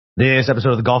This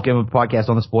episode of the Golf Gambling Podcast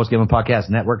on the Sports Gambling Podcast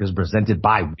Network is presented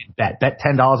by WynnBET. Bet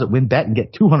 $10 at WynnBET and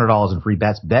get $200 in free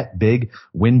bets. Bet big,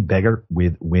 win bigger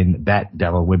with WynnBET.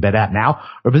 Download the WynnBET app now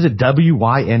or visit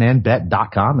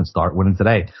WYNNBet.com and start winning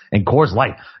today. And Coors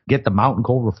Light. Get the mountain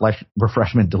cold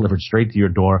refreshment delivered straight to your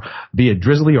door via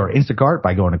Drizzly or Instacart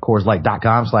by going to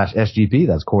CoorsLight.com/SGP.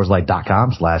 That's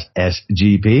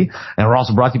CoorsLight.com/SGP. And we're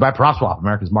also brought to you by PropSwap,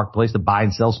 America's marketplace to buy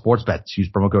and sell sports bets. Use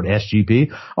promo code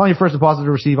SGP on your first deposit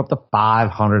to receive up to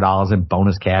 $500 in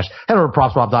bonus cash. Head over to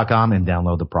PropSwap.com and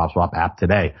download the PropSwap app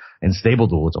today. And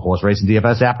StableDuel, it's a horse racing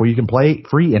DFS app where you can play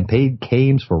free and paid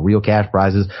games for real cash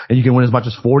prizes, and you can win as much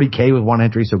as $40K with one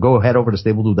entry. So go head over to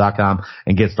StableDuel.com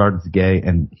and get started today.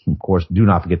 And of course, do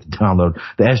not forget to download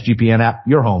the SGPN app,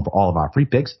 your home for all of our free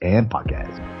picks and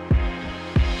podcasts.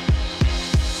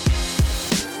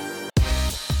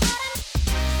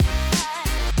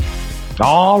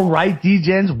 All right,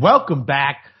 DJs, welcome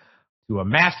back to a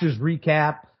Masters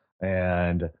recap.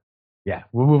 And yeah,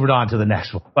 we're moving on to the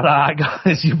next one. But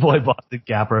guys, your boy Boston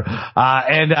Capper.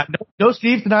 No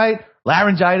Steve tonight.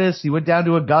 Laryngitis. He went down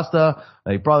to Augusta.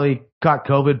 He probably caught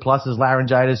COVID plus his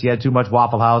laryngitis. He had too much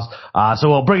Waffle House. So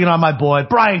we'll bring it on my boy,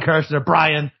 Brian Kirshner.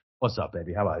 Brian, what's up,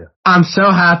 baby? How about you? I'm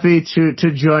so happy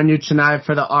to join you tonight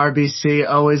for the RBC.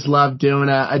 Always love doing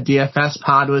a DFS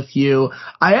pod with you.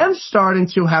 I am starting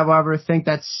to, however, think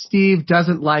that Steve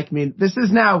doesn't like me. This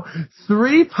is now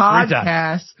 3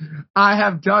 podcasts I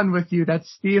have done with you that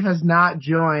Steve has not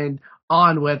joined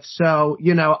on with. So,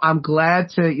 I'm glad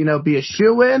to, be a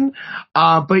shoo-in.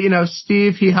 But,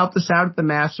 Steve, he helped us out at the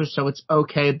Masters, so it's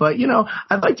okay. But,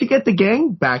 I'd like to get the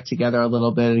gang back together a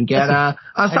little bit and get, I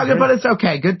was talking about it's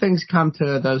okay. Good things come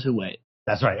to those who wait.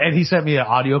 That's right. And he sent me an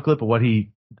audio clip of what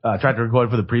he tried to record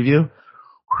for the preview.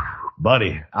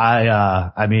 Buddy,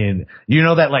 I mean,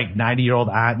 that like 90-year-old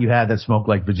aunt you had that smoked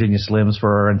like Virginia Slims for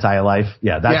her entire life?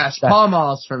 Yeah, that's Pall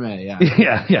Malls for me. Yeah.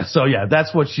 Yeah. So yeah,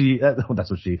 that's what Steve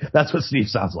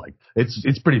sounds like.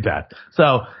 It's pretty bad.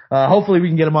 So, hopefully we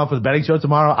can get him on for the betting show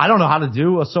tomorrow. I don't know how to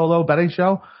do a solo betting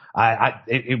show.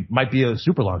 It might be a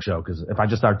super long show because if I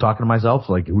just start talking to myself,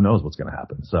 like who knows what's going to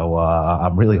happen. So,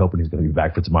 I'm really hoping he's going to be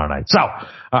back for tomorrow night. So, all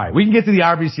right, we can get to the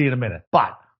RBC in a minute,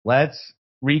 but let's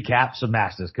recap some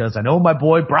Masters because I know my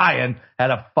boy Brian had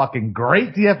a fucking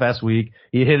great DFS week.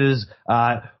 He hit his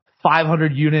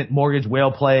 500 unit mortgage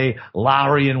whale play,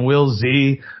 Lowry and Will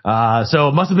Z. So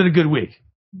it must have been a good week.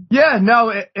 Yeah, no,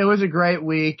 it was a great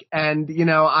week. And,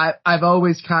 I've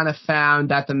always kind of found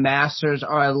that the Masters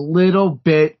are a little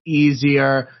bit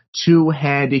easier to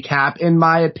handicap, in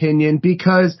my opinion,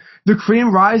 because the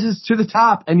cream rises to the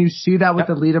top and you see that with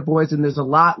the leaderboards and there's a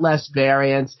lot less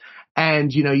variance.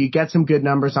 And, you get some good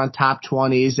numbers on top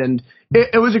 20s. And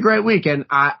it was a great week. And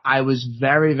I was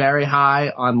very, very high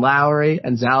on Lowry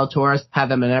and Zalatoris, had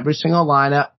them in every single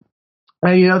lineup.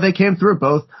 And, they came through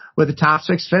both with a top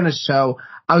 6 finish. So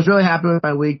I was really happy with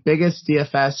my week. Biggest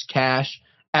DFS cash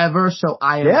ever. So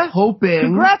I am hoping.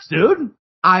 Congrats, dude.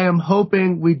 I am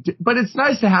hoping but it's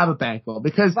nice to have a bankroll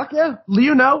because, I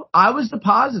was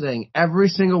depositing every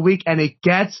single week and it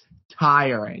gets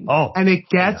tiring. And it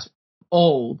gets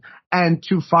old. And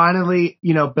to finally,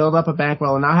 build up a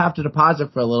bankroll and not have to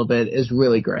deposit for a little bit is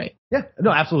really great. Yeah,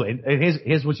 no, absolutely. And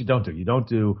here's what you don't do. You don't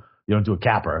do a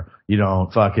capper. You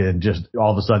don't fucking just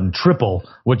all of a sudden triple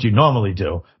what you normally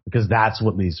do because that's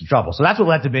what leads to trouble. So that's what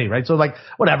led to me, right? So like,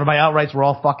 whatever, my outrights were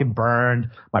all fucking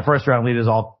burned. My first round leaders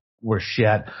all were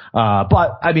shit.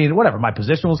 But I mean, whatever, my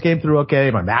positionals came through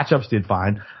okay. My matchups did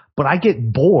fine, but I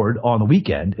get bored on the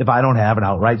weekend if I don't have an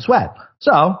outright sweat.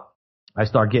 So I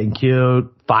start getting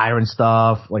cute, firing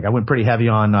stuff. Like I went pretty heavy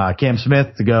on Cam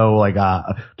Smith to go like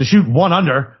to shoot 1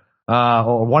 under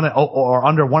or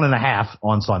under 1.5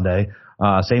 on Sunday.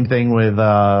 Same thing with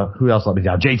who else let me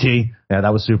down? JT. Yeah,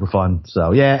 that was super fun.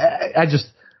 So yeah, I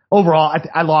just overall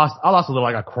I lost a little.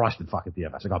 I got crushed in fucking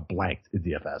DFS. I got blanked in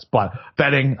DFS. But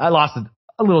betting, I lost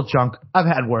a little chunk. I've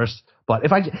had worse. But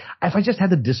if I just had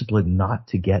the discipline not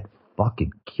to get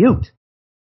fucking cute.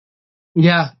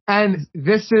 Yeah, and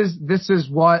this is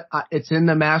what it's in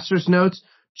the Masters notes.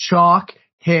 Chalk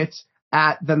hits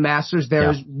at the Masters.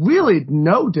 There is really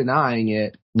no denying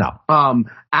it. No.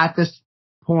 At this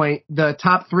point, the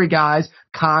top 3 guys,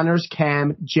 Connors,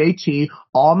 Cam, JT,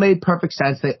 all made perfect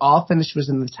sense. They all finished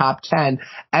within the top 10,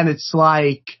 and it's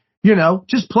like,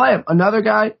 just play him. Another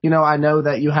guy, I know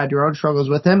that you had your own struggles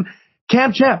with him.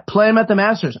 Cam Champ, play him at the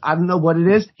Masters. I don't know what it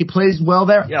is. He plays well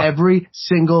there every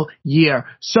single year.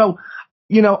 So,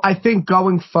 I think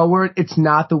going forward, it's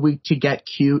not the week to get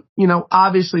cute.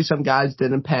 Obviously some guys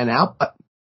didn't pan out, but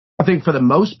I think for the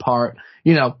most part,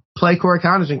 play Corey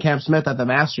Connors and Cam Smith at the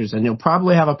Masters and you'll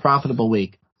probably have a profitable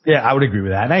week. Yeah, I would agree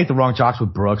with that. And I ate the wrong chalks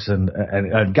with Brooks, and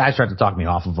guys tried to talk me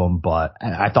off of him, but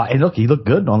I thought, hey, look, he looked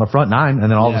good on the front nine,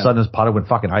 and then all of a sudden his putter went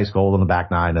fucking ice cold on the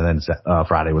back nine, and then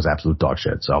Friday was absolute dog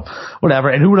shit. So whatever.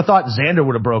 And who would have thought Xander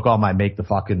would have broke all my make the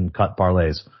fucking cut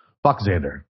parlays? Fuck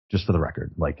Xander, just for the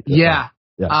record.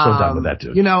 So done with that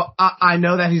dude. You know, I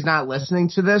know that he's not listening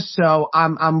to this, so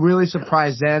I'm really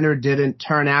surprised Xander didn't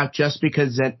turn out just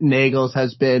because Nagels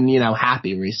has been,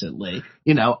 happy recently.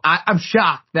 I'm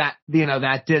shocked that,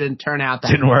 that didn't turn out.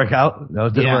 Didn't work out? No,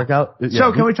 it didn't work out? Yeah.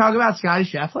 So can we talk about Scotty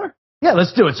Scheffler? Yeah,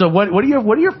 let's do it. So what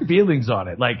are your feelings on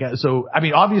it?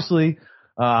 Obviously,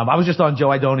 I was just on Joe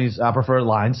Idoni's preferred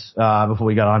lines, before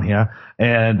we got on here,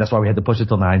 and that's why we had to push it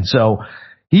till 9. So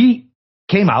he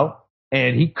came out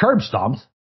and he curb stomped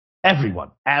everyone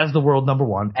as the world number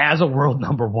one, as a world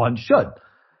number one should.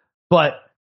 But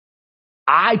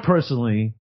I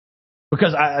personally,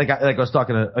 because I was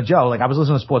talking to Joe, I was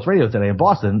listening to sports radio today in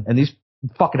Boston, and these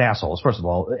fucking assholes, first of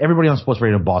all, everybody on sports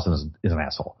radio in Boston is an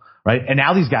asshole, right? And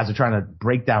now these guys are trying to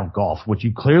break down golf, which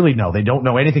you clearly know they don't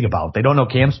know anything about. They don't know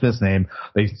Cam Smith's name.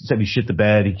 They said he shit the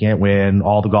bed, he can't win,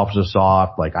 all the golfers are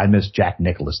soft, I miss Jack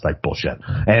Nicklaus type bullshit.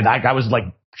 And I was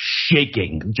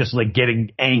shaking, just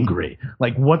getting angry.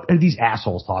 What are these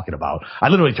assholes talking about? I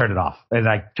literally turned it off, and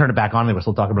I turned it back on, and they were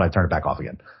still talking, but I turned it back off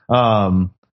again.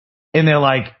 And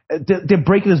they're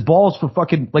breaking his balls for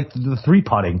fucking, the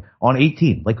 3-putting on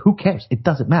 18. Who cares? It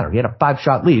doesn't matter. He had a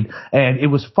 5-shot lead, and it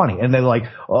was funny. And they're like,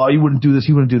 oh, you wouldn't do this,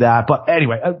 you wouldn't do that. But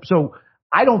anyway, so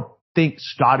I don't think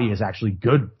Scotty is actually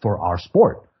good for our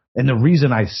sport. And the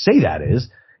reason I say that is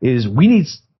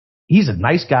he's a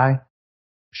nice guy.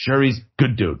 Sure, he's a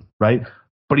good dude, right?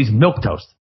 But he's milquetoast,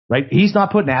 right? He's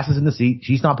not putting asses in the seat.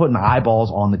 She's not putting eyeballs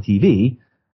on the TV.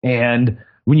 And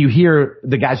when you hear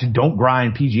the guys who don't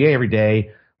grind PGA every day,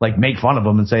 make fun of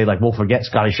him and say, well, forget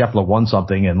Scotty Scheffler won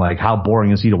something, and how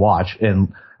boring is he to watch?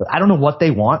 And I don't know what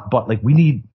they want, but we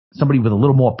need somebody with a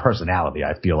little more personality,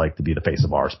 I feel to be the face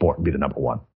of our sport and be the number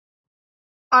one.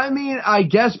 I mean, I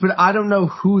guess, but I don't know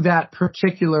who that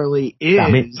particularly is.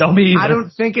 I don't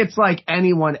think it's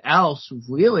anyone else,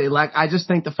 really. I just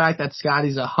think the fact that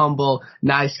Scotty's a humble,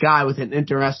 nice guy with an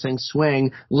interesting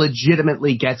swing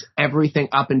legitimately gets everything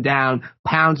up and down,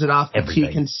 pounds it off the tee,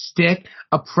 can stick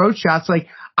approach shots.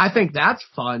 I think that's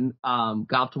fun,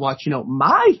 golf to watch.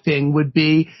 My thing would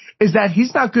be is that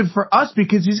he's not good for us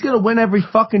because he's going to win every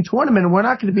fucking tournament, and we're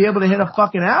not going to be able to hit a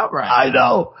fucking outright. I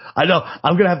know.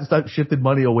 I'm going to have to start shifting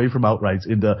money away from outrights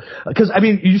because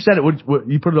you said it,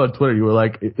 you put it on Twitter. You were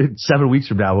like, 7 weeks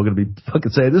from now, we're going to be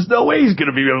fucking saying there's no way he's going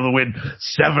to be able to win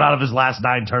 7 out of his last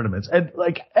 9 tournaments. And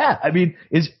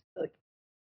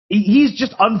he's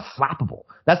just unflappable.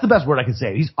 That's the best word I can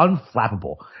say. He's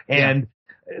unflappable. And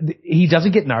he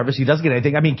doesn't get nervous. He doesn't get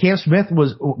anything. Cam Smith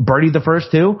was birdied the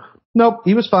first 2. Nope,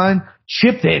 he was fine.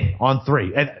 Chipped in on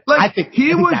 3. And I think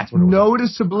he was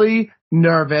noticeably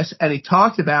nervous, and he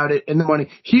talked about it in the morning.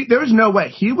 There was no way.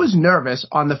 He was nervous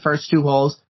on the first 2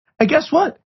 holes. And guess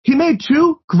what? He made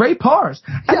 2 great pars.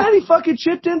 And then he fucking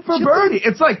chipped in for birdie.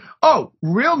 It's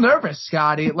real nervous,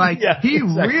 Scotty. He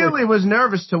really was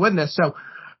nervous to win this. So,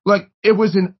 it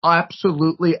was an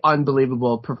absolutely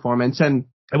unbelievable performance. And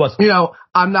it was.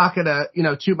 I'm not going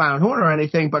to, toot my own horn or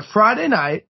anything, but Friday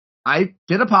night, I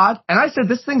did a pod, and I said,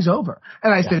 this thing's over.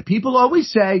 And I said, people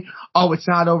always say, oh, it's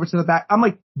not over to the back. I'm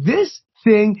like, this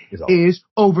thing is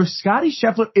over. Scotty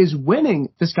Scheffler is winning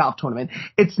this golf tournament.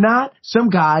 It's not some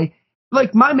guy.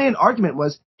 My main argument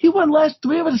was, he won last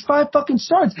 3 of his 5 fucking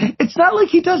starts. It's not like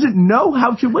he doesn't know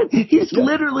how to win. He's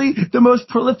literally the most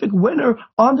prolific winner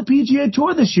on the PGA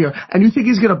Tour this year. And you think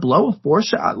he's going to blow a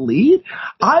 4-shot lead?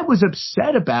 I was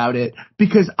upset about it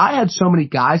because I had so many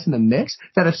guys in the mix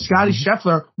that if Scotty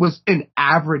Scheffler was an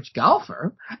average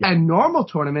golfer and normal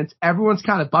tournaments, everyone's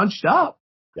kind of bunched up,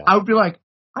 I would be like,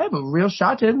 I have a real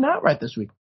shot to hit an outright this week.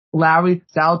 Lowry,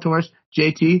 Zalatoris,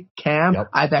 JT, Cam.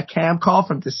 I had that Cam call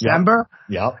from December.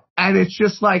 And it's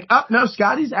just no,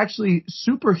 Scotty's actually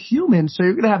superhuman, so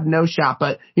you're going to have no shot.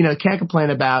 But, can't complain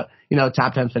about,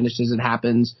 top 10 finishes. It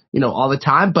happens, all the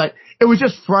time. But it was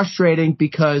just frustrating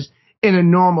because in a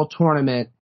normal tournament,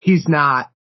 he's not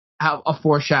a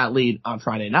 4-shot lead on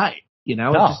Friday night. It's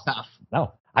just tough.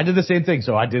 No. I did the same thing.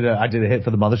 So I did a hit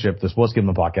for the Mothership, the Sports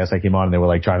Gambling podcast. I came on and they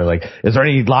were trying to is there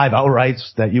any live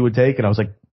outrights that you would take? And I was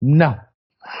like, no.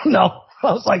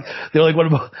 I was like, they're like, what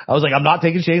about, I was like, I'm not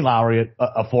taking Shane Lowry at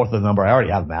a 4th of the number. I already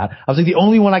have that. I was like, the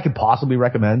only one I could possibly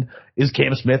recommend is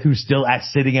Cam Smith, who's still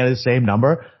sitting at his same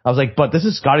number. I was like, but this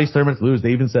is Scotty's tournament to lose.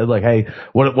 They even said hey,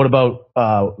 what about,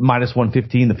 minus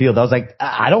 115 the field? I was like,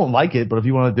 I don't like it, but if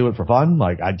you want to do it for fun,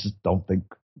 I just don't think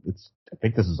I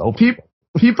think this is over.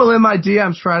 People in my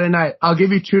DMs Friday night, I'll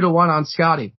give you 2-1 on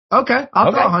Scotty. Okay,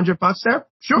 I'll throw $100 there.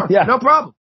 Sure, no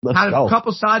problem. Had a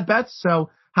couple side bets, so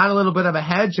had a little bit of a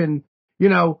hedge, and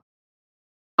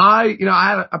I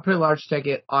had a pretty large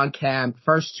ticket on Cam.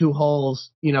 First 2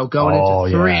 holes, going into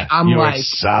 3. Yeah. I'm like,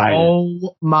 excited.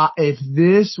 Oh my! If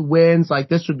this wins, like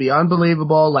this would be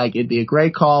unbelievable. Like it'd be a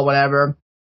great call, whatever.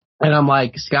 And I'm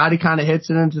like, Scotty kind of hits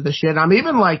it into the shit. I'm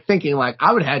even like thinking like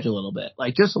I would hedge a little bit,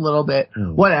 like just a little bit,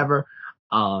 whatever.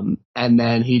 And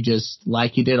then he just,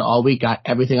 like he did all week, got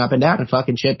everything up and down and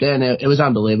fucking chipped in. It was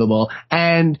unbelievable.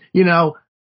 And,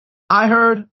 I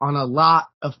heard on a lot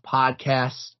of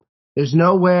podcasts, there's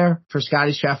nowhere for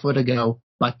Scotty Scheffler to go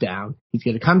but down. He's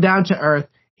going to come down to earth.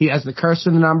 He has the curse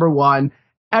of the number 1.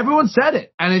 Everyone said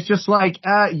it. And it's just like,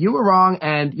 you were wrong.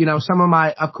 And, some of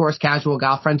my, of course, casual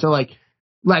golf friends are like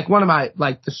one of my,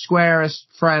 like the squarest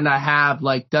friend I have,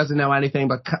 like doesn't know anything,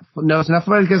 but knows enough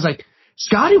about it because like,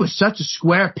 Scotty was such a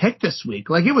square pick this week.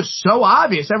 Like, it was so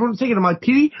obvious. Everyone was taking him. Like,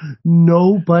 Petey,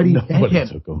 nobody bet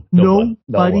him.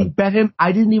 Nobody bet him.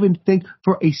 I didn't even think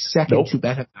for a second to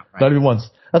bet him outright. Not even once.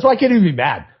 That's why I can't even be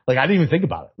mad. Like, I didn't even think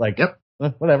about it. Like,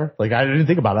 whatever. Like, I didn't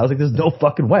think about it. I was like, there's no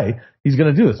fucking way he's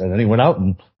going to do this. And then he went out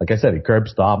and, like I said, he curb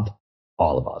stomped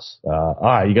all of us. All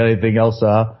right. You got anything else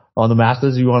on the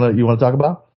Masters you want to talk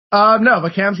about? No,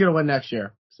 but Cam's going to win next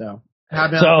year. So,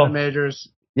 have him on the majors.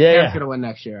 Yeah, Cam's going to win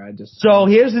next year. So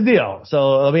here's the deal.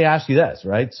 So let me ask you this,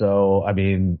 right? So, I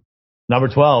mean, number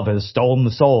 12 has stolen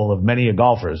the soul of many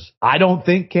golfers. I don't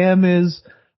think Cam is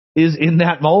in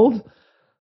that mold,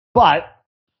 but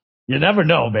you never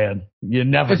know, man. You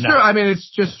never know. It's true. I mean, it's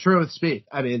just true with Speed.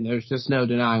 I mean, there's just no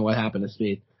denying what happened to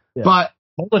Speed. Yeah. But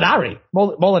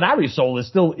Molinari's soul is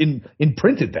still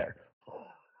imprinted there.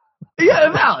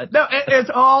 Yeah, valid. No, it's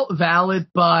all valid,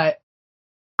 but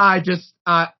I've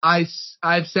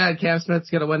said Cam Smith's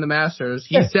going to win the Masters.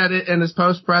 He said it in his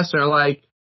post presser,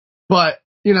 but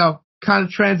kind of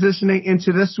transitioning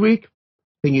into this week, I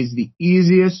think he's the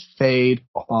easiest fade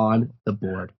on the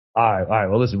board. All right.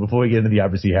 Well, listen, before we get into the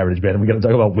RBC Heritage Band, we got to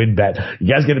talk about WinBet.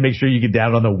 You guys got to make sure you get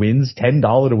down on the wins,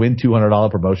 $10 to win $200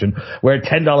 promotion, where a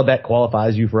 $10 bet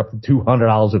qualifies you for up to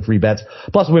 $200 in free bets.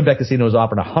 Plus, WinBet Casino is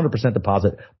offering a 100%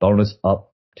 deposit bonus up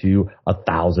to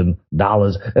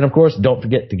 $1,000. And of course, don't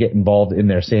forget to get involved in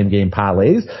their same game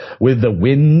parlays with the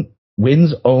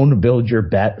Wins Own Build Your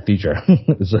Bet feature.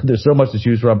 There's so much to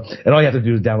choose from. And all you have to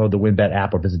do is download the WinBet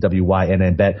app or visit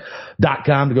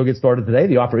wynnbet.com to go get started today.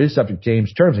 The offer is subject to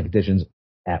change. Terms and conditions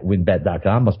at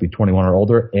winbet.com. Must be 21 or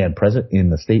older and present in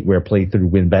the state where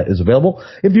playthrough WinBet is available.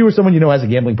 If you or someone you know has a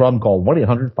gambling problem, call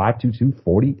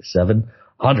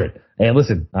 1-800-522-4700. And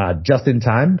listen, just in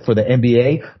time for the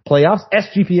NBA playoffs,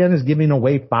 SGPN is giving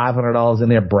away $500 in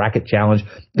their bracket challenge,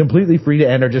 completely free to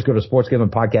enter. Just go to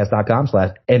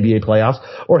sportsgamblingpodcast.com/NBA playoffs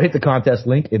or hit the contest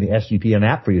link in the SGPN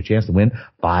app for your chance to win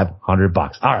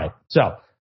 $500. All right. So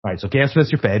Cam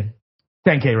Smith's your fade,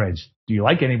 10K range. Do you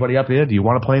like anybody up here? Do you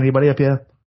want to play anybody up here?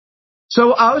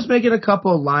 So I was making a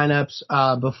couple of lineups,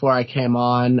 before I came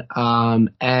on.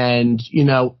 And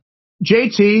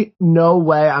JT, no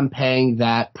way I'm paying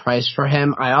that price for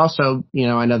him. I also,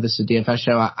 I know this is a DFS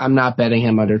show. I'm not betting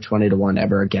him under 20 to 1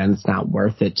 ever again. It's not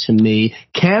worth it to me.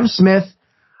 Cam Smith,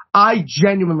 I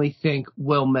genuinely think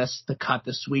will miss the cut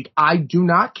this week. I do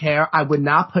not care. I would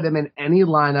not put him in any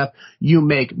lineup you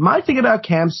make. My thing about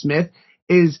Cam Smith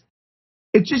is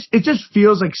it just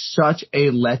feels like such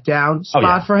a letdown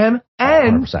spot for him.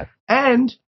 And 100%.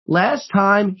 And last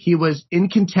time he was in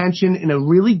contention in a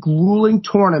really grueling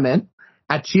tournament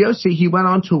at TOC, he went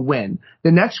on to win.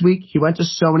 The next week, he went to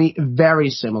Sony, very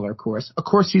similar course. A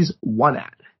course he's won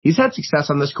at. He's had success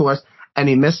on this course, and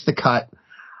he missed the cut.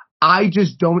 I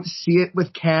just don't see it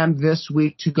with Cam this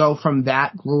week to go from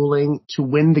that grueling to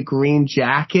win the green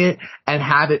jacket and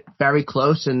have it very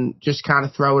close and just kind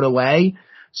of throw it away.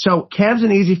 So Cam's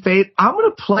an easy fade. I'm going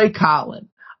to play Colin.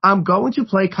 I'm going to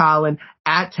play Colin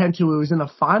at 10-2. He was in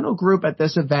the final group at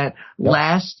this event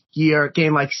last year,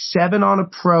 gained 7 on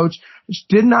approach.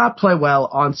 Did not play well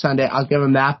on Sunday. I'll give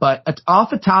him that. But it's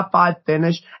off a top 5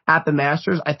 finish at the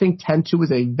Masters. I think 10-2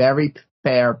 is a very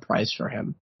fair price for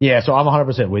him. Yeah, so I'm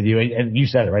 100% with you. And you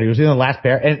said it, right? He was in the last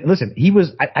pair. And listen, he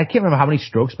was, I can't remember how many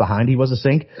strokes behind he was a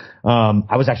sink. I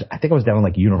think I was down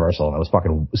in Universal and I was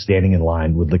fucking standing in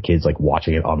line with the kids,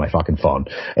 watching it on my fucking phone.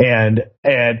 And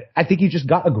I think he just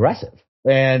got aggressive.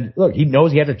 And look, he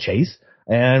knows he had to chase.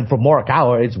 And for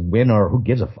Morikawa, it's win or who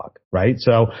gives a fuck, right?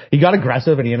 So he got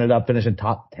aggressive and he ended up finishing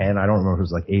top 10. I don't remember if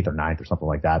it was 8th or 9th or something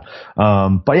like that.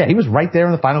 But yeah, he was right there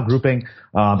in the final grouping.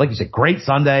 Like you said, great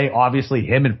Sunday. Obviously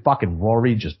him and fucking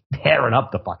Rory just tearing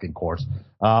up the fucking course,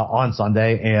 on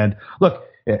Sunday. And look,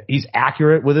 He's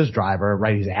accurate with his driver,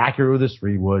 right? He's accurate with his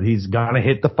 3-wood. He's gonna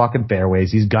hit the fucking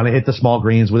fairways. He's gonna hit the small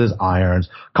greens with his irons.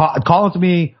 Colin to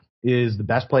me is the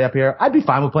best play up here. I'd be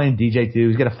fine with playing DJ too.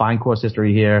 He's got a fine course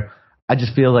history here. I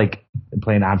just feel like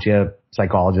playing armchair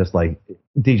psychologist, like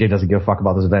DJ doesn't give a fuck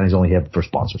about this event. He's only here for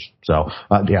sponsors. So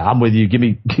yeah, I'm with you. Give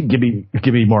me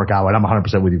Morikawa, and I'm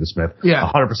 100% with you with Smith. Yeah,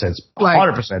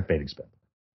 100% fading Smith.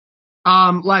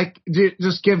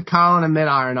 Just give Colin a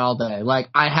mid-iron all day. Like,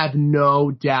 I have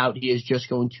no doubt he is just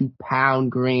going to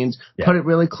pound greens, put it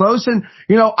really close. And,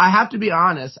 I have to be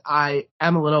honest, I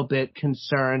am a little bit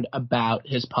concerned about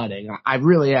his putting. I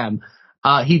really am.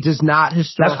 He does not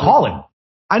historically. That's Colin.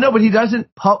 I know, but he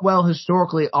doesn't putt well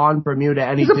historically on Bermuda,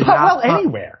 and he doesn't did putt not well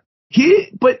anywhere.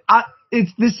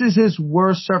 This is his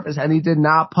worst surface, and he did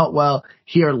not putt well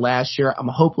here last year. I'm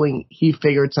hoping he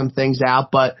figured some things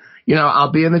out, but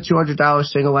I'll be in the $200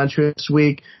 single entry this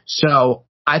week, so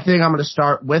I think I'm going to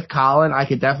start with Colin. I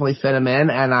could definitely fit him in,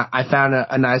 and I found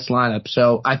a nice lineup.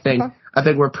 So I think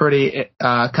we're pretty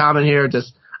common here.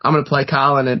 I'm going to play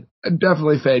Colin and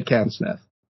definitely fade Cam Smith.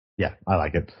 Yeah, I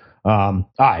like it. All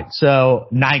right, so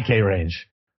 9K range.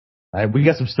 All right, we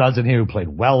got some studs in here who played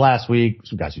well last week.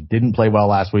 Some guys who didn't play well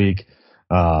last week.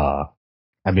 Just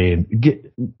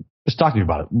talk to me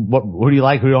about it. Who do you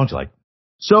like? Who don't you like?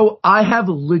 So I have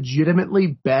legitimately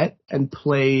bet and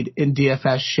played in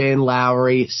DFS Shane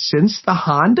Lowry since the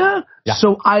Honda. Yeah.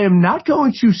 So I am not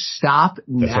going to stop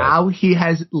now. Right. He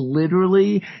has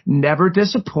literally never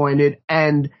disappointed,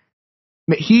 and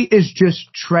he is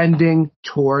just trending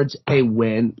towards a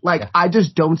win. I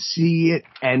just don't see it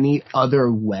any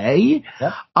other way.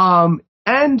 Yeah.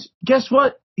 And guess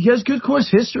what? He has good course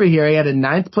history here. He had a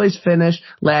 9th place finish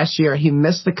last year. He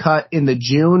missed the cut in the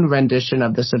June rendition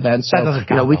of this event. So,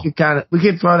 we could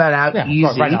throw that out easy.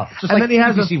 Right out. Just and then he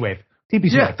has TPC wave.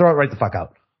 TPC wave. Throw it right the fuck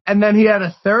out. And then he had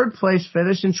a 3rd place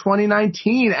finish in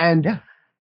 2019. And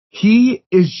he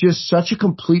is just such a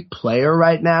complete player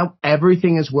right now.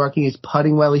 Everything is working. He's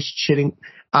putting well. He's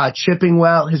chipping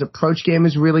well. His approach game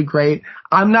is really great.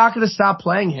 I'm not going to stop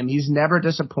playing him. He's never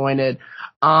disappointed.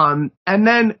 And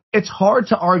then it's hard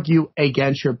to argue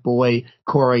against your boy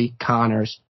Corey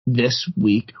Connors this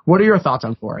week. What are your thoughts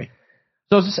on Corey?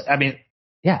 So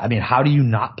how do you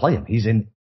not play him? He's in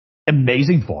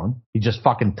amazing form. He just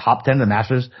fucking top 10 in the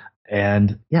Masters.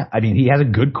 And he has a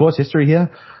good course history here.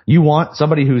 You want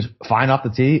somebody who's fine off the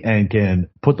tee and can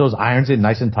put those irons in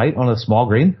nice and tight on a small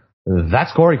green.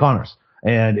 That's Corey Connors.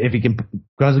 And if he can,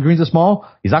 because the greens are small,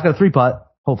 he's not going to 3-putt.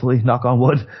 Hopefully, knock on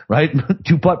wood, right?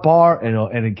 2-putt par,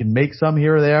 and it can make some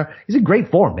here or there. He's in great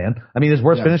form, man. His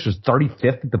worst finish was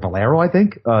 35th at the Valero, I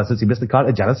think, since he missed the cut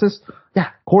at Genesis. Yeah,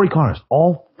 Corey Connors,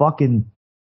 all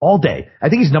day. I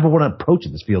think he's number one approach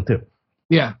in this field, too.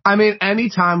 Yeah.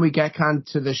 Anytime we get kind of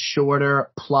to the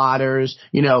shorter plotters,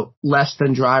 less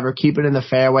than driver, keep it in the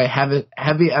fairway,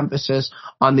 heavy emphasis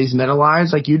on these middle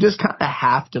lines, you just kind of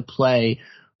have to play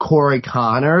Corey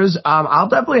Connors. I'll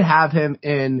definitely have him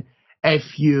in a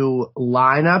few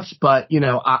lineups, but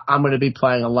I'm going to be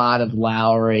playing a lot of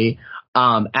Lowry,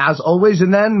 as always.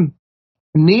 And then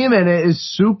Neiman is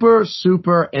super,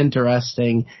 super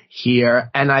interesting here.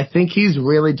 And I think he's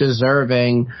really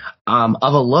deserving, of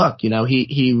a look.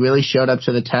 He really showed up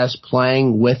to the test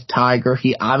playing with Tiger.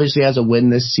 He obviously has a win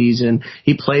this season.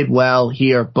 He played well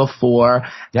here before.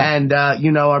 Yeah. And,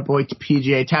 our boy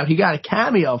PGA Town, he got a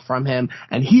cameo from him,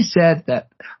 and he said that,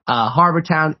 Harbor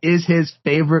Town is his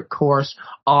favorite course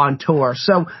on tour.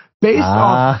 So based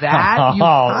on that, you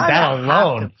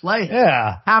have to play him.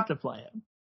 Yeah. Have to play him.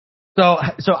 So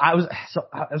I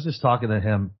was just talking to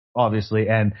him, obviously,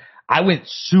 and I went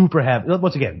super heavy.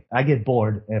 Once again, I get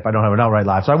bored if I don't have an outright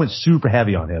live, so I went super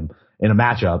heavy on him in a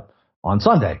matchup on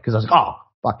Sunday because I was like,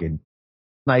 fucking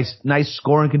nice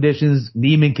scoring conditions.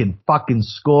 Neiman can fucking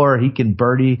score. He can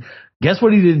birdie. Guess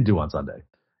what he didn't do on Sunday?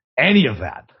 Any of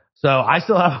that. So I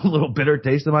still have a little bitter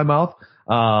taste in my mouth.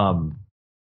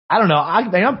 I don't know.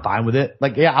 I'm fine with it.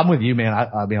 I'm with you, man.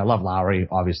 I love Lowry,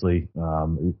 obviously.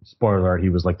 Spoiler alert, he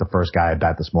was the first guy I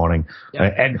bet this morning.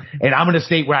 Yeah. And I'm in a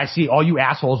state where I see all you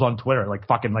assholes on Twitter,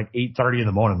 8:30 in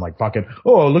the morning,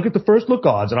 look at the first look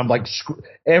odds. And I'm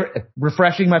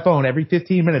refreshing my phone every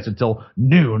 15 minutes until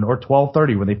noon or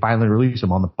 12:30 when they finally release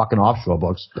them on the fucking offshore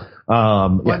books.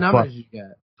 What number did you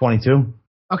get? 22.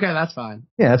 Okay, that's fine.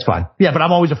 Yeah, that's fine. Yeah, but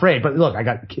I'm always afraid. But look,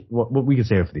 we can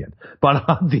save it for the end. But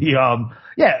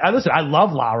listen, I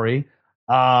love Lowry.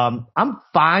 I'm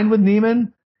fine with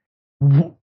Neiman.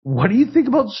 What do you think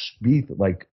about Spieth?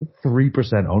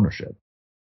 3% ownership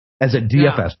as a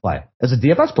DFS play. As a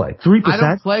DFS play, 3%.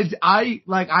 I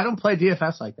don't play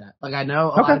DFS like that. I know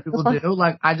a lot of people do.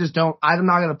 I just don't. I'm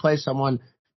not going to play someone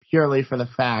purely for the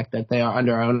fact that they are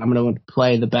under own. I'm going to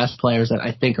play the best players that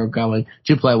I think are going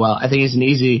to play well. I think he's an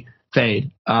easy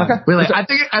fade. Okay. Really, so, I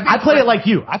play it like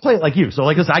you. So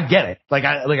like, listen, I get it. I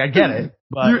get it.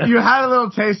 But you had a little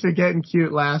taste of getting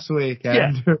cute last week.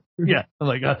 And yeah. I'm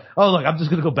like, oh look, I'm just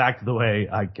gonna go back to the way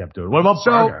I kept doing. What about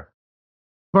Berger?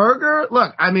 Berger,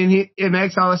 look, I mean, it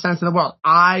makes all the sense in the world.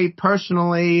 I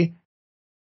personally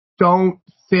don't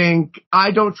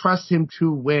trust him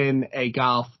to win a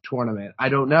golf tournament. I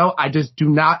don't know. I just do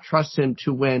not trust him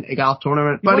to win a golf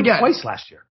tournament. He won twice last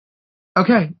year.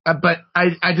 Okay, but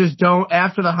I just don't.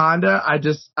 After the Honda, I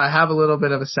have a little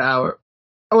bit of a sour.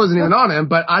 I wasn't even on him,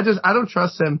 but I don't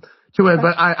trust him to win.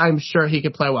 But I'm sure he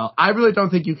could play well. I really don't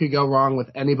think you could go wrong with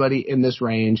anybody in this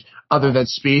range other than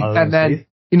speed. What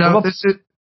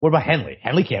about Henley?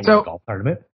 Henley can't win a golf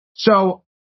tournament. So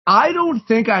I don't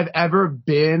think I've ever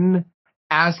been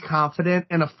as confident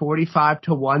in a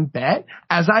 45-1 bet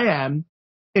as I am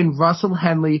in Russell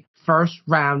Henley first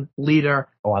round leader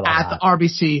at the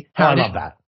RBC. I love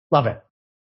that. Love it.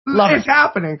 It's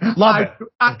happening. Love it.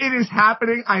 It is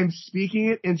happening. I'm speaking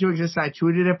it into existence. I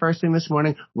tweeted it first thing this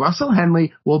morning. Russell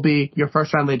Henley will be your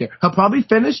first round leader. He'll probably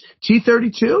finish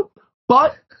T32,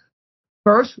 but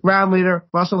first round leader,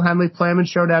 Russell Henley, play him in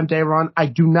Showdown Day One. I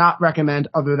do not recommend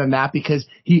other than that because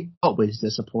he always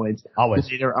disappoints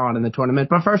later on in the tournament.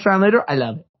 But first round leader, I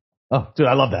love it. Oh, dude,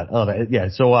 I love that. Yeah.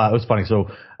 So, it was funny. So,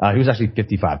 he was actually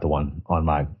 55-1 on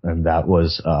mine. And that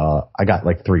was, I got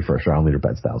like 3 first round leader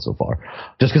bets down so far.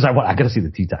 Just cause I gotta see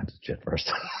the tee times shit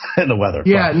first and the weather.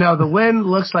 Yeah, no, the wind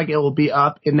looks like it will be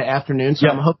up in the afternoon. So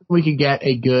I'm hoping we could get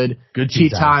a good tee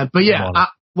time. But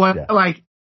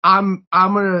I'm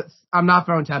not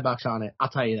throwing $10 on it. I'll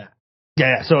tell you that.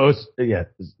 Yeah. So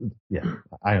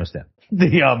I understand.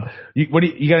 You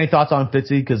got any thoughts on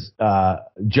Fitzy? Cause,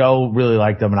 Joe really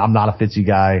liked him and I'm not a Fitzy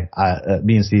guy.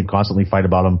 Me and Steve constantly fight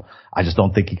about him. I just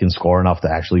don't think he can score enough to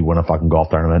actually win a fucking golf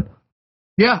tournament.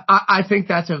 Yeah, I think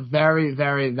that's a very,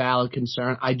 very valid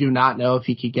concern. I do not know if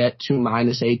he could get to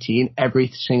 -18. Every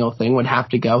single thing would have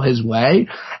to go his way.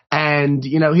 And,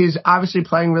 he's obviously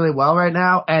playing really well right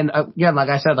now. And again, like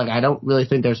I said, I don't really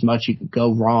think there's much you could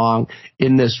go wrong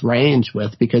in this range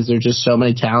with because there's just so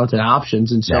many talented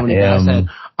options and so many guys that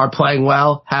are playing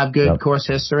well, have good course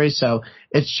history. So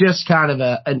it's just kind of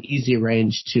an easy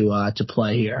range to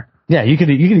play here. Yeah, you could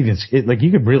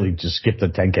really just skip the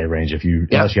 10K range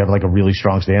unless you have like a really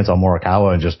strong stance on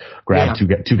Morikawa and just grab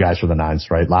two guys for the 9s,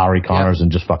 right? Lowry, Connors,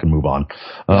 and just fucking move on.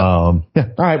 All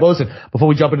right. Well, listen, before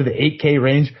we jump into the 8K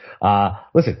range,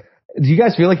 listen, do you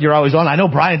guys feel like you're always on? I know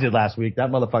Brian did last week.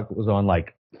 That motherfucker was on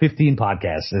like 15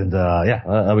 podcasts. And,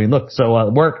 look,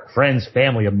 so, work, friends,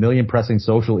 family, a million pressing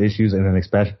social issues and an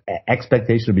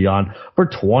expectation to be on for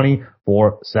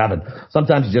 24/7.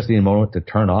 Sometimes you just need a moment to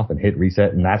turn off and hit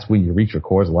reset. And that's when you reach your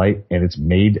Coors Light and it's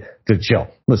made to chill.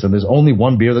 Listen, there's only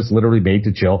one beer that's literally made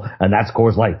to chill, and that's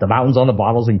Coors Light. The mountains on the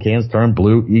bottles and cans turn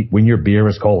blue when your beer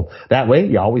is cold. That way,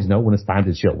 you always know when it's time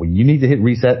to chill. When you need to hit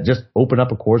reset, just open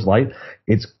up a Coors Light.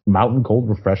 It's mountain cold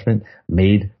refreshment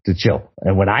made to chill.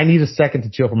 And when I need a second to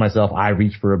chill for myself, I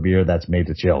reach for a beer that's made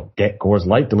to chill. Get Coors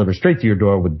Light delivered straight to your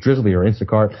door with Drizzly or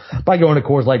Instacart by going to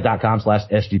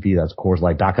CoorsLight.com/SGP. That's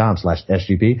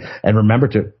CoorsLight.com/SGP. And remember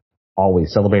to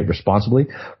always celebrate responsibly.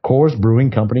 Coors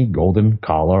Brewing Company, Golden,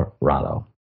 Colorado.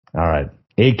 All right.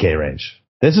 8K range.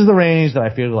 This is the range that I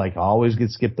feel like always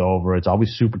gets skipped over. It's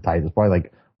always super tight. It's probably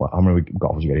like, how many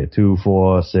golfers you got here? 2,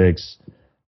 4, 6,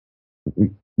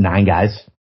 9 guys.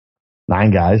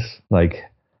 9 guys. Like,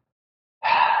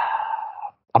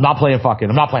 I'm not playing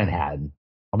Haddon.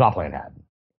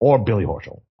 Or Billy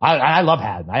Horschel. I love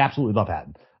Haddon. I absolutely love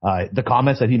Haddon. The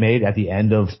comments that he made at the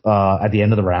end of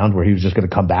the round where he was just going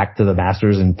to come back to the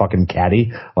Masters and fucking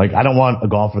caddy. Like, I don't want a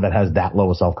golfer that has that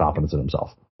low of self-confidence in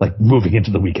himself. Like, moving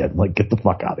into the weekend. Like, get the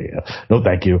fuck out of here. No,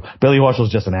 thank you. Billy Horschel's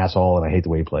just an asshole and I hate the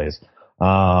way he plays.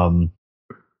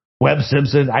 Webb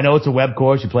Simpson. I know it's a Webb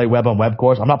course. You play Webb on Webb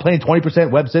course. I'm not playing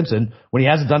 20% Webb Simpson when he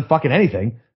hasn't done fucking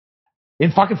anything in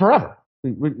fucking forever.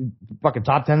 Fucking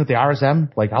top 10 at the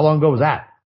RSM. Like, how long ago was that?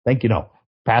 Think you know.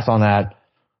 Pass on that.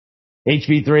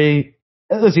 HV3,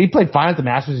 listen, he played fine at the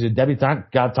Masters. He's a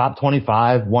debutant, got top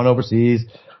 25, won overseas,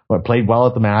 but played well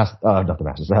at the at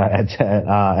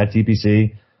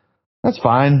TPC. That's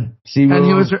fine.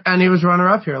 And he was runner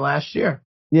up here last year.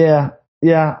 Yeah,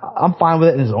 I'm fine with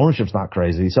it, and his ownership's not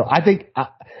crazy. So I think,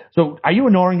 so are you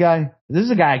a Noren guy? This is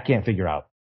a guy I can't figure out.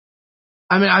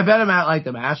 I mean, I bet him at like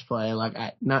the match play, like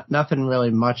nothing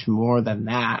really much more than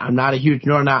that. I'm not a huge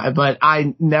Noren, but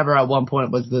I never at one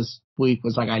point this week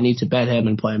was like, I need to bet him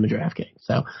and play him in DraftKings.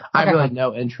 So I really have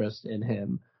no interest in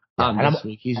him this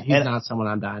week. He's not someone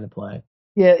I'm dying to play.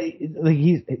 Yeah, like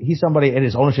he's somebody, and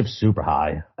his ownership's super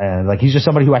high, and like he's just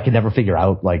somebody who I can never figure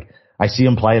out. Like I see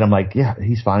him play, and I'm like, yeah,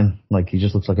 he's fine. Like he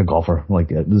just looks like a golfer. Like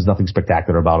there's nothing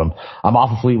spectacular about him. I'm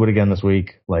off of Fleetwood again this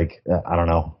week. Like I don't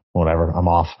know, whatever. I'm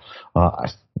off. I'm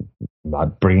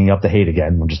not bringing up the hate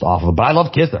again. I'm just off of it. But I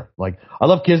love Kisner. Like I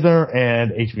love Kisner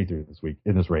and HV3 this week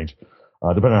in this range.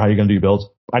 Depending on how you're going to do your builds.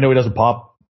 I know he doesn't pop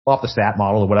off the stat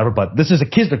model or whatever, but this is a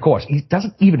Kisner course. He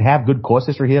doesn't even have good course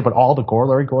history here, but all the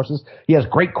corollary courses, he has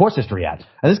great course history at.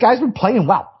 And this guy's been playing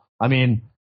well. I mean,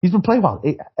 he's been playing well.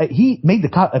 He made the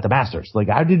cut at the Masters. Like,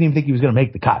 I didn't even think he was going to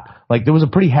make the cut. Like, there was a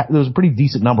pretty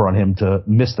decent number on him to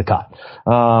miss the cut.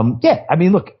 Yeah, I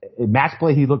mean, look, match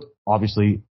play, he looked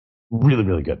obviously really,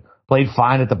 really good. Played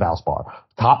fine at the Valspar.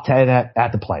 Top 10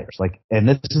 at the Players. Like, and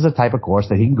this is a type of course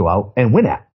that he can go out and win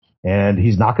at. And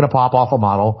he's not going to pop off a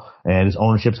model, and his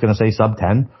ownership's going to say sub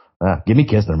 10. Give me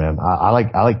Kisner, man. I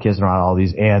like Kisner on all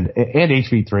these, and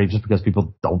HV3 just because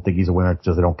people don't think he's a winner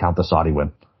because they don't count the Saudi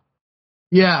win.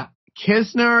 Yeah,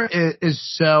 Kisner is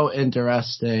so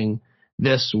interesting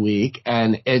this week,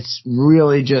 and it's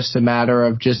really just a matter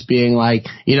of just being like,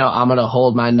 I'm going to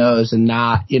hold my nose and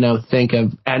not, think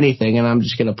of anything, and I'm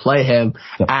just going to play him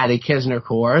at a Kisner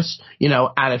course,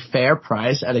 at a fair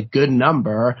price, at a good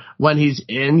number when he's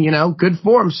in, good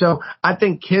form. So I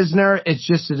think Kisner, it's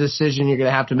just a decision you're going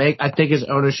to have to make. I think his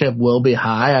ownership will be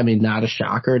high. I mean, not a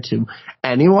shocker to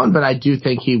anyone, but I do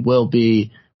think he will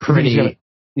be pretty.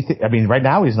 I mean, right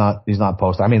now he's not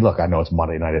posted. I mean, look, I know it's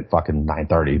Monday night at fucking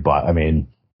 9:30, but I mean,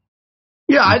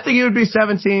 yeah, I think he would be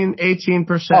 17,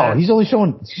 18%. Oh, he's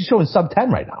showing sub 10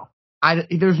 right now.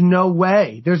 There's no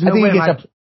way. There's no way.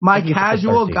 My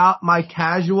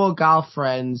casual golf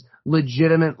friends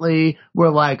legitimately were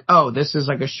like, oh, this is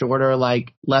like a shorter,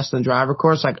 like less than driver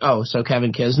course. Like, oh, so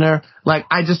Kevin Kisner. Like,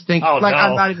 I just think, I'm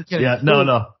not even kidding. Yeah,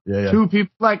 no. Yeah. Two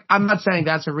people, like, I'm not saying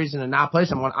that's a reason to not play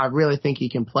someone. I really think he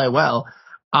can play well.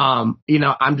 I'm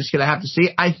just going to have to see.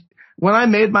 When I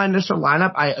made my initial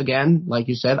lineup, again, like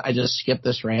you said, I just skipped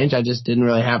this range. I just didn't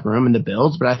really have room in the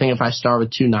builds, but I think if I start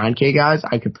with 2 9K guys,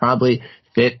 I could probably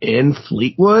fit in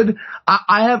Fleetwood.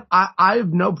 I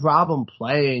have no problem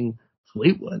playing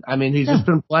Fleetwood. I mean, he's just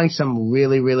been playing some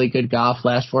really, really good golf.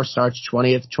 Last 4 starts,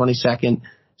 20th, 22nd,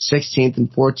 16th, and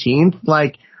 14th.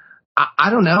 Like, I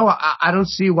don't know. I don't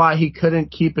see why he couldn't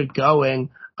keep it going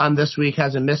on this week.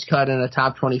 Has a miscut in a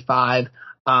top 25.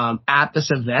 At this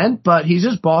event, but he's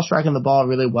just ball striking the ball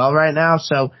really well right now.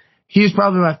 So he's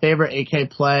probably my favorite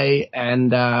AK play.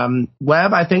 And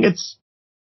Webb, I think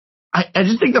I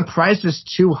just think the price is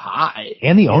too high.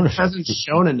 And the ownership hasn't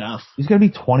shown enough. He's going to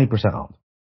be 20% off.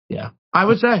 Yeah, I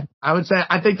would say.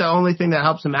 I think the only thing that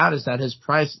helps him out is that his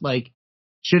price, like,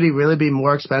 should he really be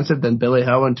more expensive than Billy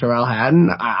Ho and Terrell Hatton?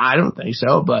 I don't think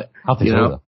so, but I'll think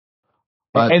so.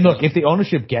 And look, if the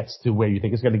ownership gets to where you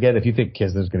think it's going to get, if you think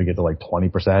Kisner's going to get to like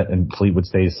 20% and Fleetwood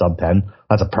stays sub 10,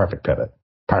 that's a perfect pivot.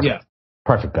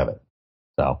 Perfect pivot.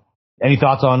 So, any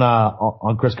thoughts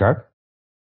on Chris Kirk?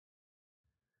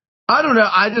 I don't know.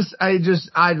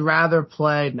 I'd rather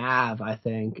play Mav, I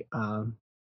think.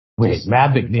 Wait,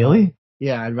 Mav McNeely?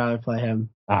 Yeah, I'd rather play him.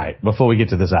 All right. Before we get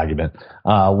to this argument,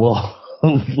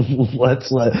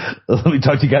 let me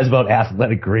talk to you guys about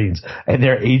Athletic Greens and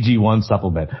their AG1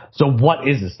 supplement. So what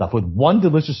is this stuff? With one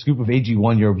delicious scoop of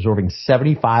AG1, you're absorbing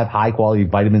 75 high-quality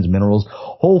vitamins, minerals,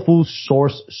 whole food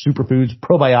source superfoods,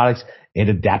 probiotics, and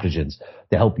adaptogens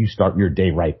to help you start your day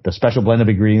right. The special blend of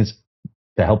ingredients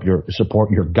to help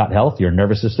support your gut health, your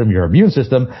nervous system, your immune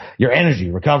system, your energy,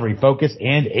 recovery, focus,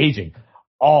 and aging.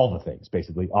 All the things,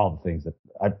 basically, all the things that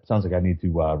sounds like I need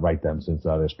to write them since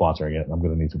they're sponsoring it. And I'm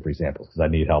going to need some free samples because I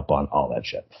need help on all that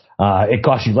shit. It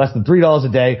costs you less than $3 a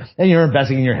day, and you're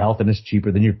investing in your health, and it's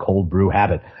cheaper than your cold brew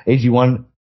habit. AG1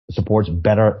 supports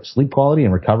better sleep quality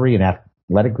and recovery, and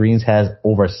Athletic Greens has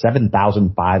over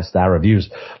 7,000 5-star reviews.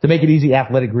 To make it easy,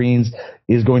 Athletic Greens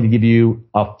is going to give you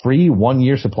a free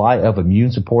 1-year supply of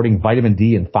immune-supporting vitamin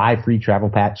D and 5 free travel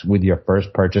packs with your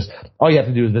first purchase. All you have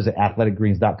to do is visit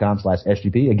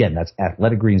athleticgreens.com/SGP. Again, that's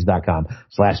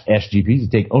athleticgreens.com/SGP to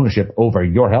take ownership over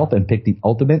your health and pick the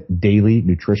ultimate daily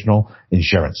nutritional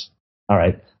insurance. All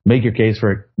right, make your case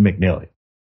for McNeely.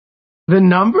 The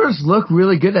numbers look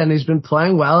really good, and he's been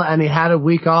playing well, and he had a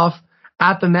week off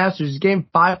at the Masters. He gained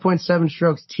 5.7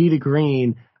 strokes tee to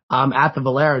green at the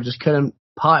Valero, just couldn't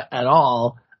putt at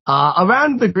all.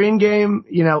 Around the green game,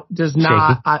 does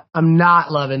not. I'm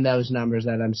not loving those numbers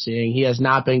that I'm seeing. He has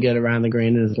not been good around the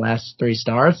green in his last 3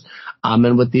 starts.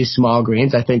 And with these small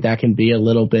greens, I think that can be a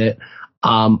little bit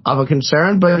of a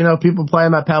concern. But people play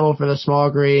him at Pebble for the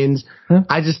small greens.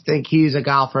 I just think he's a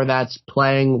golfer that's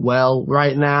playing well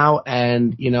right now,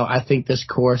 and I think this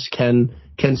course can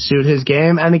can suit his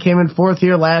game, and he came in fourth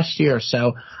here last year.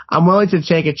 So I'm willing to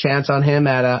take a chance on him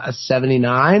at a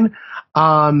 79.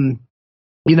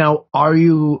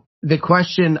 The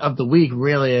question of the week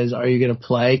really is, are you going to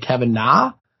play Kevin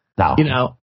Na? No.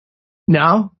 No?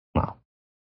 No.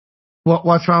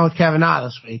 What's wrong with Kevin Na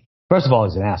this week? First of all,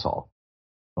 he's an asshole.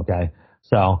 Okay.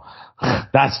 So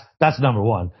that's number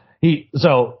one. I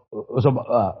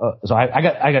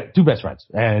got two best friends,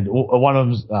 and one of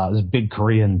them's this big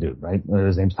Korean dude, right?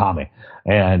 His name's Tommy,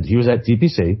 and he was at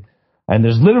TPC, and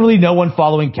there's literally no one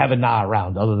following Kevin Na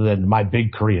around other than my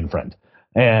big Korean friend.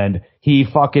 And he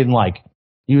fucking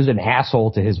he was an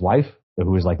asshole to his wife,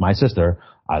 who is like my sister.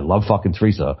 I love fucking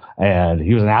Teresa, and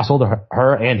he was an asshole to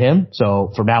her and him.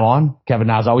 So from now on, Kevin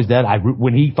Na's always dead.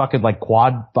 When he fucking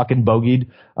quad fucking bogeyed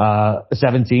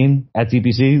 17 at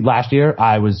TPC last year,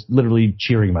 I was literally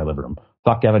cheering in my living room.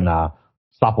 Fuck Kevin Na.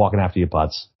 Stop walking after your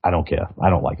putts. I don't care. I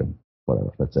don't like him.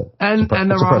 Whatever. That's it. And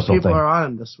the wrong people are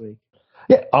on him this week.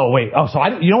 Yeah. Oh wait. Oh, so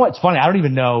you know what's funny? I don't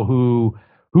even know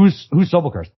who's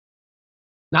Sobelkirst.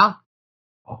 Nah.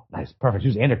 Oh, nice. Perfect.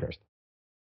 Who's Anderkirst?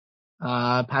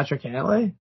 Patrick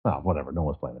Hanley? Oh, whatever. No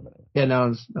one's playing him anyway. Yeah, no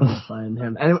one's playing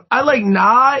him. And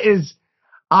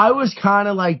I was kind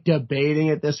of debating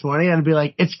it this morning and be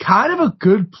like, it's kind of a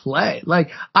good play.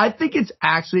 I think it's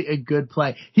actually a good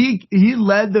play. He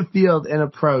led the field in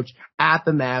approach at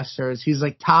the Masters. He's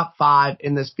top 5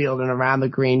 in this field and around the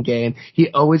green game.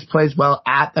 He always plays well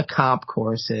at the comp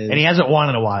courses. And he hasn't won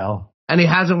in a while. Yeah.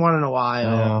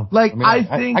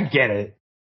 I get it.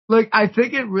 I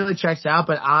think it really checks out,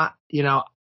 but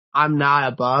I'm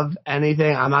not above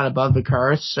anything. I'm not above the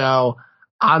curse, so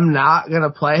I'm not going to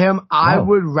play him. No. I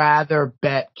would rather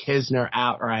bet Kisner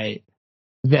outright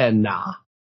than Na.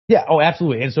 Yeah, oh,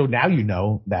 absolutely. And so now you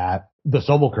know that the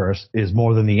Sobel curse is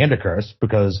more than the Ander curse,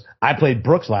 because I played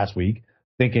Brooks last week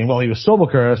thinking, well, he was Sobel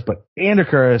curse, but Ander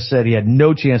curse said he had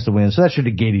no chance to win, so that should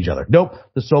negate each other. Nope,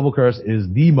 the Sobel curse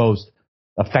is the most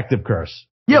effective curse.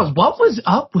 Yeah, what was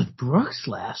up with Brooks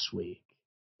last week?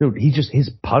 Dude, his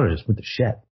putters with the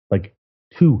shit.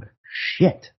 To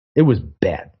shit. It was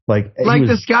bad.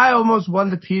 This guy almost won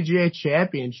the PGA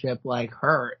championship,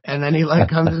 hurt. And then he,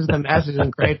 comes into the Masters in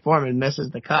great form and misses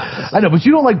the cut. I know, but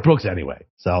you don't like Brooks anyway,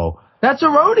 so. That's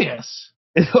erroneous.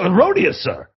 It's erroneous,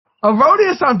 sir.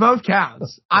 Erroneous on both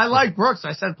counts. I like Brooks.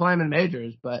 I said play him in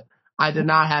majors, but I did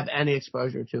not have any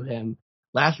exposure to him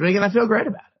last week, and I feel great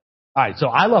about it. All right, so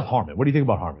I love Harman. What do you think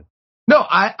about Harman? No,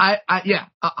 yeah,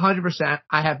 100%.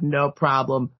 I have no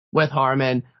problem with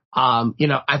Harman.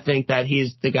 I think that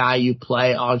he's the guy you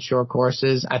play on short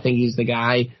courses. I think he's the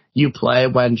guy you play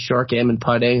when short game and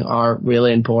putting are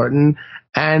really important.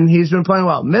 And he's been playing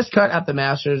well. Miscut at the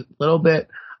Masters, a little bit.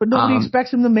 But nobody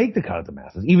expects him to make the cut at the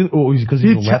Masters, even because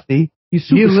he's a lefty. He's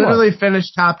super short. He literally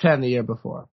finished top 10 the year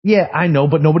before. Yeah, I know,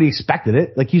 but nobody expected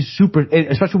it. He's super,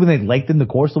 especially when they lengthened the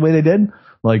course the way they did.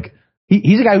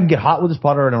 He's a guy who can get hot with his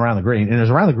putter and around the green. And there's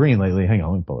around the green lately. Hang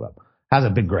on, let me pull it up.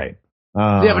 Hasn't been great.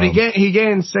 Yeah, but he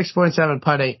gained 6.7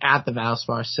 putting at the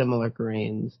Valspar, similar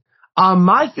greens.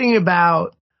 My thing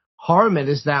about Harman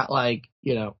is that,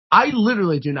 I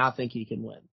literally do not think he can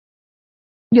win.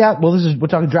 Yeah, well, we're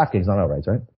talking DraftKings, not outrights,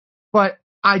 right? But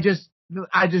I just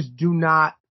do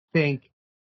not think,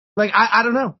 I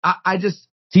don't know. I just.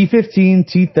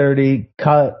 T15, T30,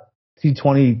 cut,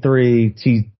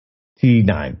 T23,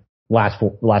 T9, last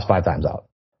 5 times out.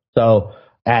 So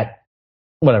at,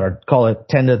 whatever, call it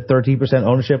 10 to 13%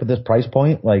 ownership at this price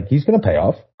point, he's going to pay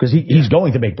off because he's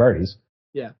going to make birdies.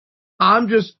 Yeah.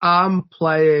 I'm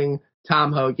playing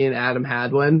Tom Hoge and Adam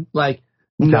Hadwin.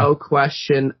 No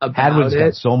question about Hadwin's it.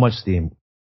 Got so much steam.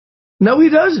 No,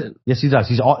 he doesn't. Yes, he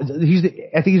does.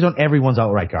 I think he's on everyone's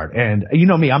outright card. And you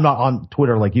know me, I'm not on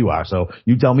Twitter like you are, so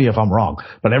you tell me if I'm wrong.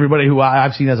 But everybody who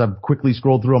I've seen as I've quickly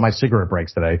scrolled through on my cigarette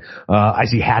breaks today, I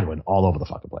see Hadwin all over the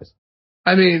fucking place.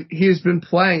 I mean, he's been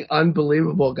playing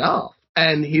unbelievable golf,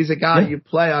 and he's a guy you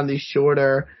play on these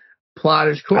shorter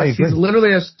plotters courses. He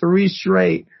literally has 3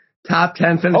 straight top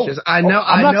 10 finishes. I'm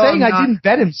not saying I didn't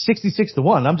bet him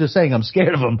 66-1. I'm just saying I'm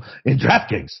scared of him in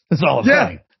DraftKings. That's all I'm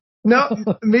saying. No,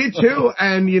 me too.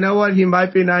 And you know what? He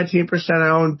might be 19%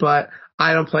 owned, but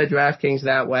I don't play DraftKings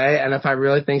that way. And if I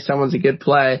really think someone's a good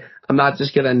play, I'm not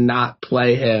just going to not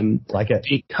play him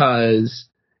because,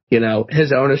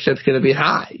 his ownership's going to be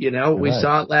high. We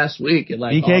saw it last week. And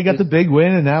DK got the big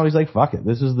win, and now he's like, fuck it.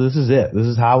 This is it. This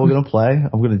is how we're going to play.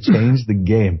 I'm going to change the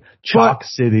game. Chalk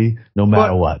City, no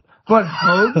matter what. But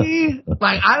Hoagie,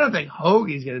 I don't think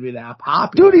Hoagie's going to be that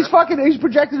popular. Dude, he's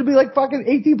projected to be fucking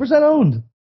 18% owned.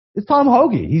 It's Tom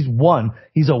Hoge. He's won.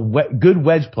 He's a good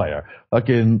wedge player.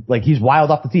 He's wild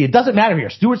off the tee. It doesn't matter here.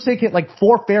 Stewart Cink hit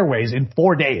 4 fairways in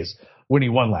 4 days. when he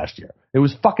won last year. It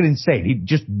was fucking insane. He'd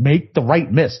just make the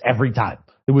right miss every time.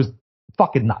 It was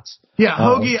fucking nuts. Yeah,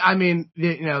 Hoagie, I mean,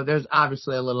 there's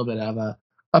obviously a little bit of a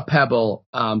pebble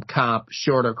comp,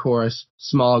 shorter course,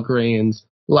 small greens,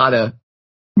 a lot of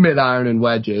mid-iron and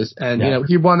wedges. And,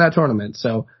 he won that tournament.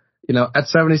 So, at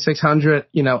 7,600,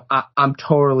 I'm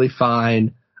totally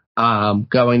fine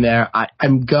going there.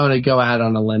 I'm going to go out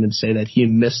on a limb and say that he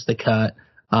missed the cut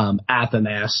at the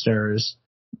Masters.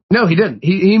 No, he didn't.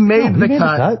 He made the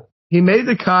cut. He made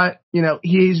the cut.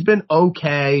 He's been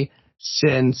okay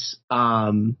since,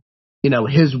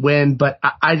 his win, but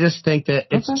I just think that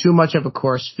it's too much of a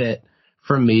course fit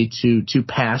for me to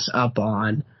pass up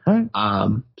on. Right.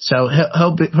 So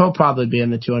he'll probably be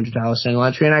in the $200 single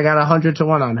entry, and I got 100 to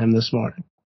 1 on him this morning.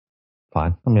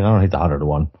 Fine. I mean, I don't hate the 100 to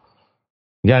 1.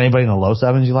 You got anybody in the low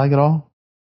sevens you like at all?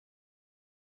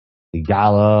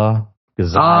 Gala,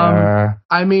 Gazire.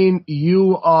 I mean,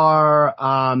 you are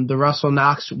the Russell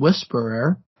Knox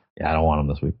whisperer. Yeah, I don't want him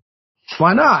this week.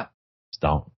 Why not? Just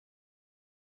don't.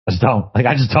 I just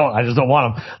don't. I just don't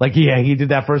want him. Like, he did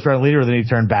that first round leader, then he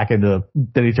turned back into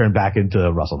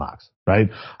Russell Knox, right?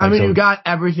 I mean, you got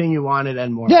everything you wanted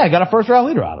and more. Yeah, I got a first round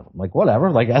leader out of him. Like, whatever.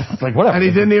 Like whatever. And he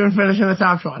didn't even finish in the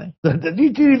top 20.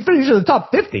 He finished in the top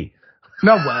 50.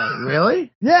 No way.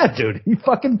 Really? Yeah, dude.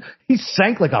 He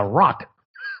sank like a rock.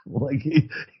 Like,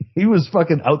 he was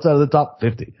fucking outside of the top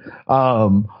 50.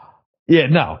 Yeah,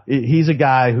 no, he's a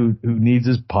guy who needs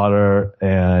his putter,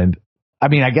 and I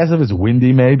mean, I guess if it's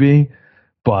windy, maybe,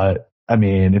 but I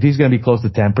mean, if he's going to be close to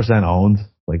 10% owned,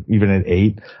 like even at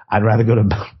 8, I'd rather go to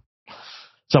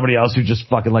somebody else who just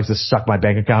fucking likes to suck my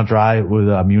bank account dry with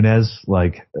Munez.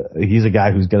 Like, he's a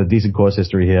guy who's got a decent course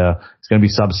history here. He's going to be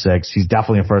sub 6. He's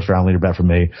definitely a first round leader bet for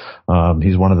me.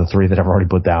 He's one of the 3 that I've already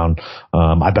put down.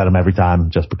 I bet him every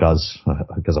time just because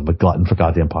I'm a glutton for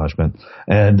goddamn punishment.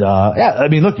 And, yeah, I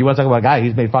mean, look, you want to talk about a guy,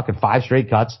 he's made fucking 5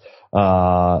 straight cuts.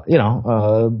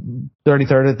 33rd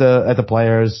at the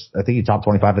Players. I think he topped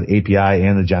 25 at the API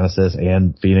and the Genesis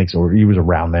and Phoenix, or he was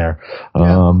around there.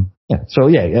 Yeah. So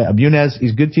Munez,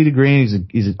 he's good tee to green.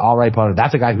 He's an all right putter.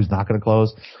 That's a guy who's not going to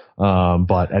close.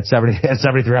 But at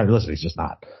 7,300, listen, he's just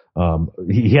not.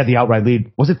 He had the outright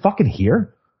lead. Was it fucking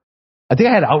here? I think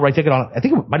I had an outright ticket on. I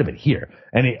think it might have been here.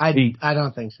 And I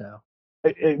don't think so.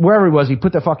 Wherever he was, he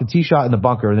put that fucking tee shot in the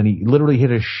bunker, and then he literally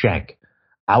hit a shank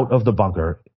out of the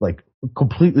bunker, like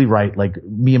completely right. Like,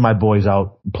 me and my boys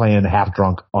out playing half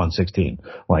drunk on 16.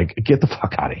 Like, get the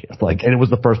fuck out of here. Like, and it was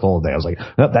the first hole of the day. I was like,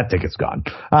 nope, that ticket's gone.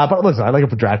 But listen, I like him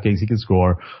for DraftKings. He can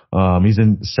score. He's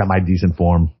in semi-decent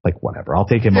form. Like, whatever. I'll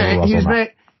take him over Russell.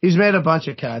 He's made a bunch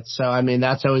of cuts. So, I mean,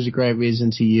 that's always a great reason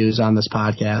to use on this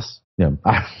podcast. Yeah.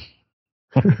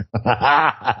 Come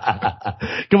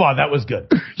on, that was good.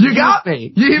 You got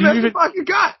me. You made the fucking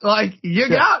cut. Like, you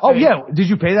got me. Oh, yeah. Did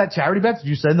you pay that charity bet? Did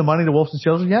you send the money to Wolves and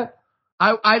Children yet?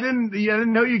 I didn't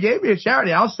know you gave me a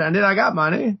charity. I'll send it. I got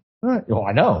money. All right. Oh,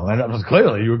 I know. And that was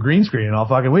clearly, you were green screening all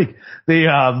fucking week.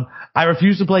 I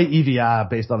refuse to play EVI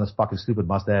based on this fucking stupid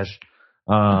mustache.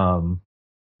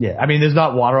 Yeah, I mean, there's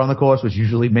not water on the course, which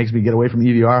usually makes me get away from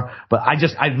EVR, but I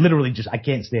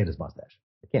can't stand his mustache.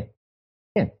 I can't.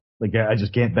 Like, I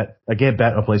just can't bet. I can't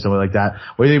bet or play something like that.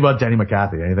 What do you think about Denny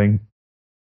McCarthy? Anything?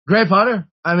 Great putter.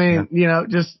 I mean,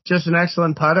 just an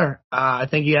excellent putter. I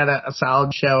think he had a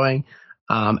solid showing,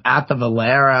 at the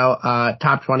Valero,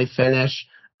 top 20 finish.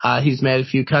 He's made a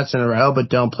few cuts in a row, but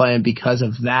don't play him because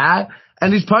of that.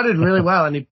 And he's putted really well,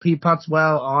 and he putts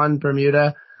well on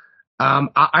Bermuda.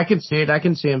 I can see it. I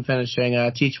can see him finishing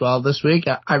T12 this week.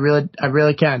 I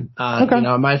really can. Okay.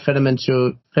 I might fit him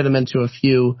into a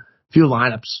few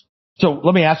lineups. So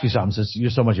let me ask you something, since you're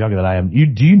so much younger than I am.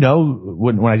 Do you know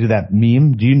when I do that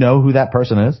meme? Do you know who that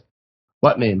person is?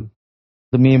 What meme?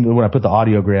 The meme when I put the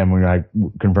audiogram when I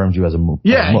confirmed you as a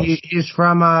yeah, he's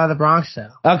from the Bronx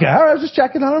now. Okay, all right, I was just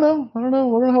checking. I don't know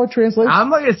how it translates. I'm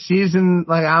like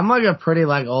a pretty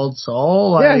old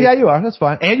soul. Yeah, you are. That's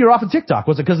fine. And you're off of TikTok.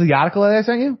 Was it because of the article that I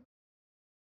sent you?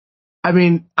 I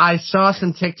mean, I saw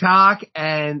some TikTok,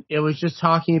 and it was just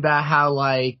talking about how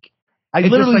I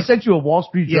literally sent you a Wall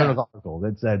Street Journal article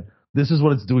that said, "This is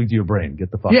what it's doing to your brain. Get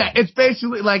the fuck." Yeah, out. It's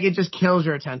basically it just kills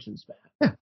your attention span. Yeah,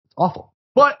 it's awful.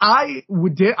 But I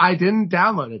didn't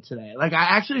download it today. I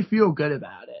actually feel good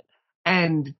about it.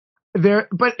 And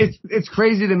but it's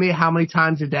crazy to me how many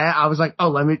times a day I was like, oh,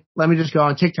 let me just go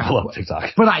on TikTok. I love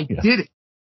TikTok. But I did it.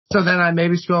 So then I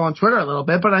maybe scroll on Twitter a little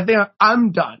bit, but I think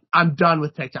I'm done. I'm done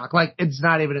with TikTok. It's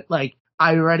not even I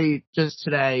already just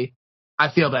today,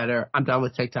 I feel better. I'm done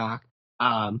with TikTok.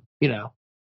 Cut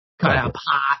out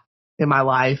pot in my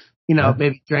life.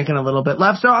 maybe drinking a little bit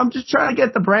left. So I'm just trying to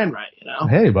get the brand right,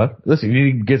 Hey, bud, listen, you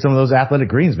need to get some of those athletic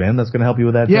greens, man. That's going to help you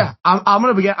with that. Yeah, I'm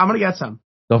gonna get some.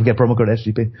 Don't forget promo code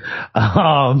SGP.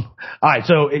 All right.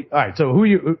 So I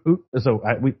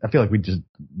feel like we just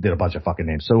did a bunch of fucking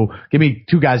names. So give me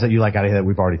 2 guys that you like out of here that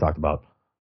we've already talked about.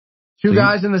 Two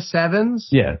guys in the 7s.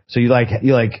 Yeah. So you like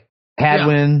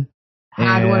Hadwin,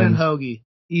 and Hoagie.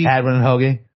 Hadwin and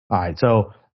Hoagie. All right.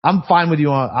 So I'm fine with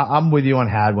you I'm with you on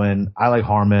Hadwin. I like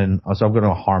Harmon. So I'm going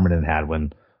to Harmon and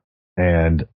Hadwin.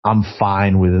 And I'm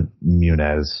fine with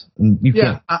Munez. I'm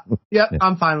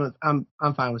fine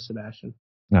with Sebastian.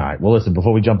 All right. Well, listen,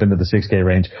 before we jump into the 6K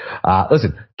range,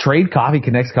 Trade Coffee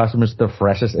connects customers to the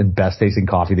freshest and best tasting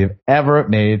coffee they've ever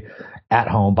made at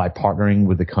home by partnering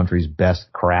with the country's best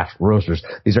craft roasters.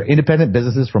 These are independent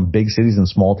businesses from big cities and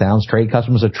small towns. Trade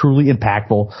customers are truly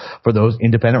impactful for those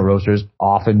independent roasters,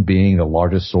 often being the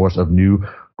largest source of new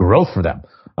growth for them.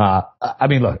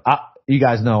 You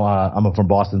guys know I'm from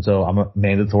Boston, so I'm a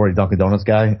mandatory Dunkin' Donuts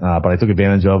guy. But I took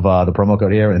advantage of the promo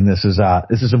code here, and this is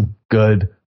some good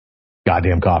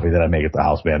goddamn coffee that I make at the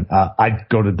house, man. I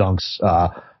go to Dunks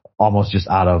almost just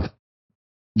out of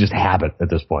just habit at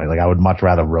this point. Like, I would much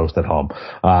rather roast at home.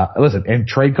 Listen, and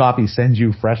Trade Coffee sends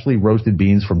you freshly roasted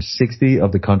beans from 60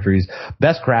 of the country's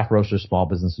best craft roasters, small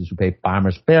businesses who pay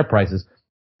farmers fair prices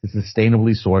to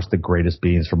sustainably source the greatest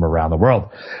beans from around the world.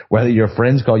 Whether your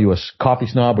friends call you a coffee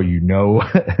snob or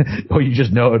or you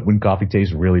just know it when coffee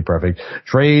tastes really perfect,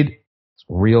 Trade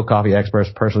real coffee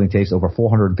experts personally taste over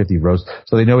 450 roasts,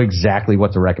 so they know exactly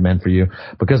what to recommend for you.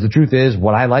 Because the truth is,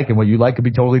 what I like and what you like could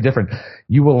be totally different.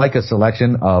 You will like a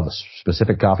selection of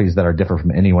specific coffees that are different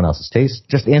from anyone else's taste.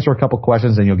 Just answer a couple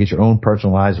questions and you'll get your own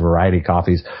personalized variety of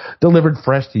coffees delivered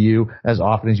fresh to you as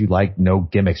often as you like. No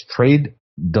gimmicks. Trade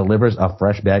delivers a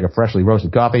fresh bag of freshly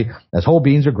roasted coffee as whole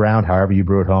beans are ground however you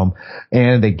brew at home,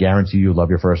 and they guarantee you love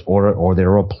your first order or they'll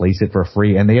replace it for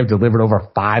free. And they have delivered over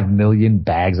 5 million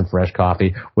bags of fresh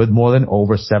coffee with more than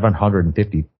over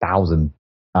 750,000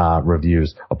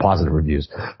 reviews, positive reviews.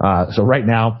 So right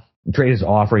now, Trade is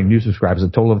offering new subscribers a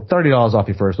total of $30 off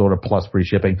your first order plus free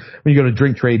shipping when you go to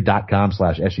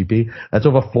drinktrade.com/SGP. That's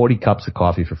over 40 cups of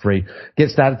coffee for free. Get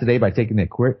started today by taking a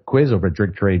quick quiz over at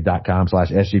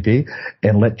drinktrade.com/SGP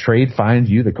and let Trade find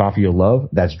you the coffee you'll love.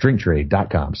 That's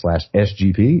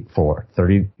drinktrade.com/SGP for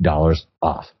 $30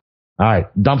 off. All right.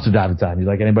 Dumpster diving time. You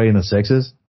like anybody in the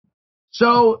 6s?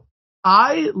 So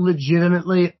I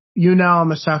legitimately,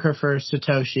 I'm a sucker for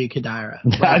Satoshi Kodaira.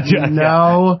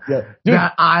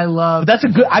 That I love. I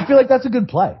feel like that's a good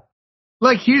play.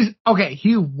 Like, he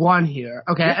won here.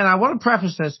 Okay. And I want to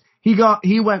preface this.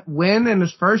 He went win in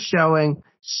his first showing,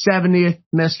 70th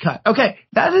miscut. Okay.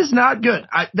 That is not good.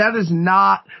 That is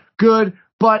not good,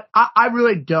 but I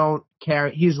really don't care.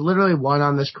 He's literally won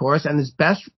on this course, and his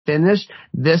best finish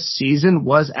this season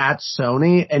was at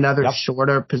Sony, another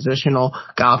shorter positional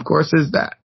golf courses.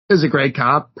 That is a great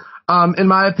comp, in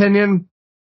my opinion.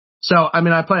 So, I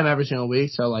play him every single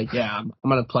week. So, I'm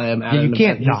going to play him. You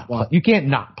can't not play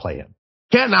him.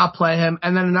 Can't not play him.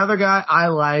 And then another guy I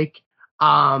like,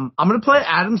 I'm going to play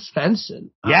Adam Svensson.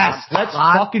 Yes, let's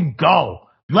fucking go.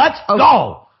 Let's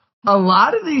go. A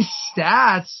lot of these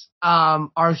stats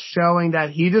are showing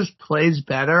that he just plays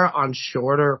better on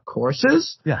shorter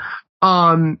courses. Yeah.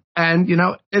 And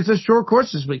it's a short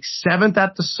course this week. 7th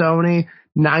at the Sony,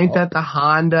 9th at the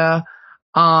Honda.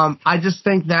 I just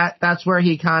think that's where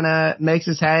he kind of makes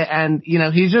his hay. And,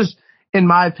 he's just, in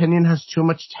my opinion, has too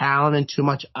much talent and too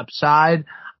much upside,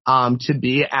 to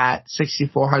be at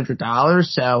 $6,400.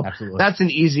 So absolutely, that's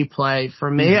an easy play for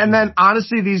me. Mm-hmm. And then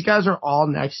honestly, these guys are all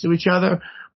next to each other,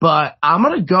 but I'm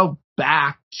going to go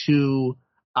back to,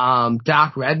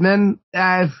 Doc Redman.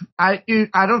 I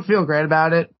don't feel great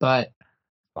about it, but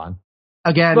fine.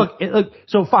 Again, look,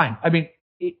 so fine.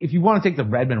 If you want to take the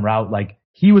Redman route, like,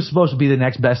 he was supposed to be the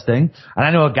next best thing. And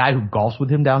I know a guy who golfs with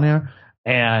him down there,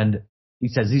 and he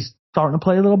says he's starting to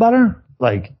play a little better.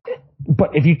 Like,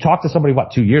 but if you talk to somebody,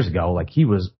 2 years ago, like, he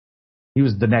was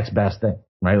the next best thing,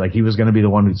 right? Like, he was going to be the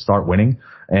one who'd start winning,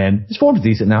 and his form's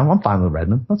decent now. I'm fine with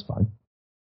Redman. That's fine.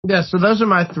 Yeah. So those are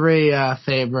my 3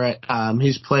 favorite.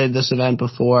 He's played this event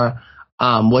before,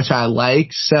 which I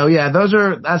like. So yeah,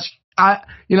 when I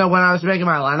was making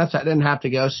my lineups, I didn't have to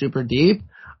go super deep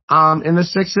in the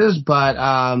 6s, but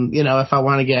if I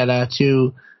want to get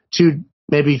two,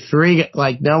 maybe 3,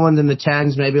 like, no one's in the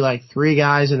 10s, maybe like 3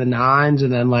 guys in the 9s,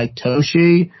 and then like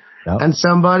Toshi and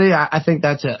somebody, I think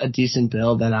that's a decent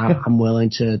build that I'm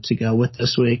willing to go with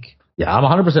this week. Yeah, I'm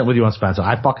 100% with you on Spencer.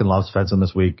 I fucking love Spencer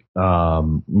this week.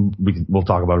 We'll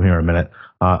talk about him here in a minute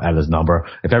at his number.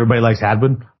 If everybody likes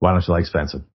Hadwin, why don't you like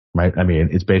Spencer? Right?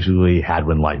 It's basically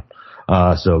Hadwin light.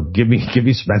 So give me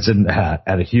Svensson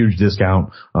at a huge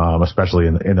discount, especially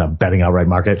in a betting outright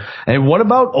market. And what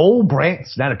about old Brandt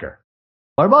Snedeker?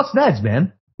 What about Sneds,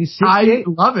 man? He's 68. I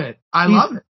love it. I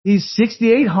love it. He's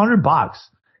 $6,800.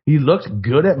 He looked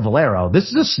good at Valero. This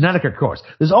is a Snedeker course.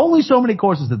 There's only so many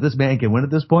courses that this man can win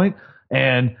at this point.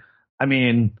 And I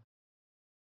mean,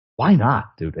 why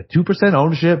not, dude? A 2%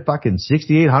 ownership, fucking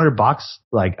 $6,800.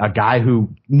 Like a guy who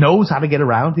knows how to get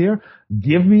around here.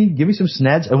 Give me some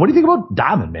Sneds. And what do you think about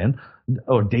Diamond, man?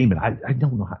 Or Damon? I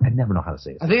don't know. I never know how to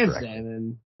say it. I think it's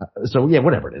Damon. So yeah,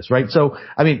 whatever it is, right? So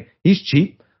I mean, he's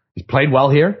cheap. He's played well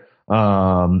here.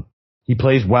 He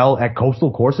plays well at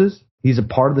coastal courses. He's a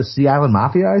part of the Sea Island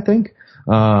Mafia, I think.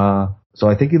 So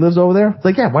I think he lives over there. It's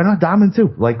like, yeah, why not Diamond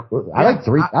too? Like, I like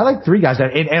three guys.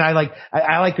 And I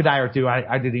like Kadir too.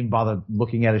 I didn't even bother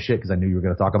looking at his shit because I knew you were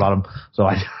going to talk about him. So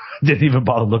I didn't even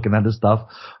bother looking at his stuff.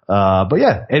 But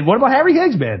yeah. And what about Harry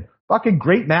Higgs, man? Fucking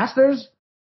great Masters.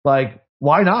 Like,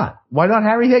 why not? Why not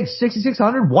Harry Higgs?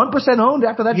 6,600, 1% owned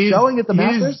after that showing at the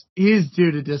Masters? He's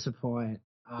due to disappoint.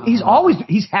 He's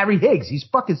Harry Higgs. He's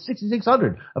fucking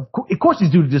 6,600. Of course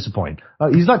he's due to disappoint.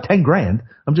 He's not 10 grand.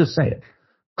 I'm just saying.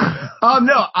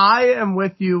 No, I am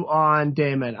with you on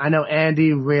Damon. I know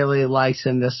Andy really likes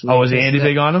him this week. Oh, is Andy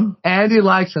big on him? Andy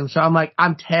likes him. So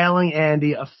I'm tailing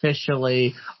Andy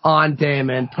officially on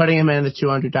Damon, putting him in the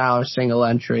 $200 single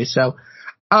entry. So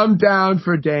I'm down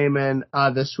for Damon,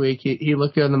 this week. He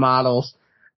looked good in the models.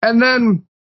 And then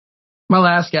my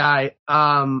last guy,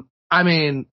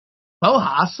 Bo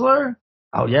Hostler?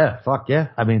 Oh yeah, fuck yeah.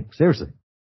 I mean, seriously.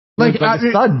 Like a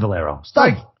stud in Valero.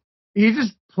 Stud. Like, he's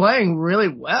just playing really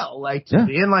well. Like, to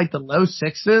be in like the low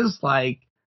sixes, like,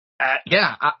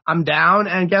 I'm down.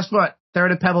 And guess what?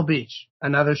 Third at Pebble Beach.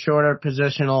 Another shorter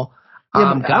positional.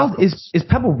 Is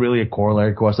Pebble really a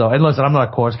corollary course though? And listen, I'm not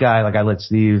a course guy. Like I let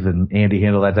Steve and Andy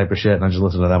handle that type of shit and I just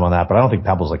listen to them on that. But I don't think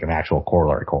Pebble's like an actual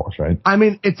corollary course, right? I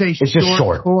mean, it's just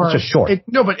short. Course. It's just short.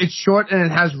 But it's short and it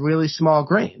has really small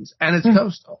greens and it's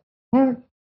coastal. Fair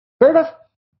enough.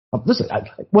 Listen,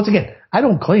 once again, I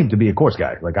don't claim to be a course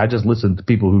guy. Like I just listen to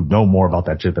people who know more about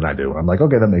that shit than I do. And I'm like,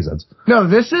 okay, that makes sense. No,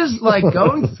 this is like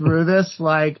going through this.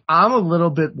 Like I'm a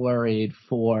little bit worried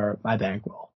for my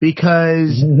bankroll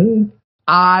because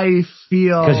I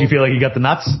feel... Because you feel like you got the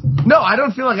nuts? No, I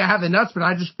don't feel like I have the nuts, but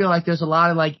I just feel like there's a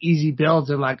lot of like easy builds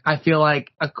and like I feel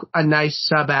like a nice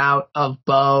sub out of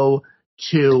Bo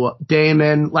to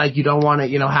Damon. Like you don't want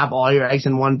to, have all your eggs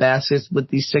in one basket with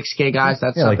these 6K guys.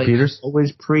 That's something like Peters. I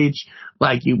always preach.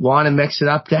 Like you want to mix it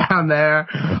up down there.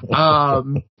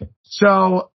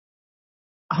 So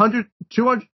 100,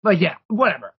 200, like yeah,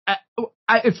 whatever.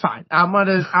 It's fine. I'm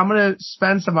gonna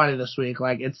spend some money this week.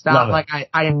 Like it's not like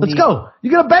I Let's go. You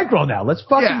got a bankroll now. Let's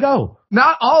fucking go.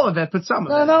 Not all of it, but some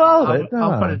of it. Not all of it.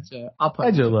 I'll put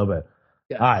it a little bit.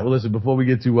 Yeah. All right. Well, listen, before we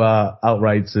get to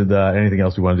outrights and anything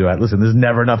else we want to do, listen, there's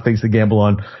never enough things to gamble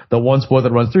on. The one sport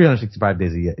that runs 365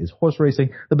 days a year is horse racing.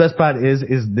 The best part is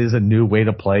there's a new way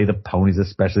to play the ponies,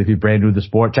 especially if you're brand new to the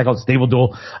sport. Check out Stable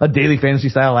Duel, a daily fantasy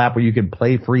style app where you can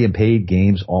play free and paid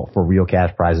games all for real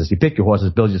cash prizes. You pick your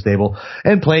horses, build your stable,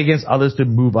 and play against others to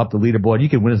move up the leaderboard. You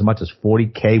can win as much as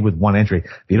 $40K with one entry.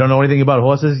 If you don't know anything about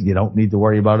horses, you don't need to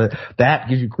worry about it. That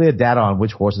gives you clear data on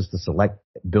which horses to select.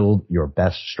 Build your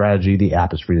best strategy. The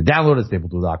app is free to download at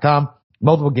StableDuel.com.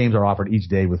 Multiple games are offered each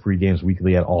day with free games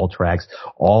weekly at all tracks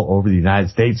all over the United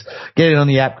States. Get it on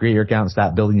the app, create your account, and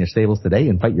start building your stables today.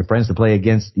 Invite your friends to play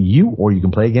against you, or you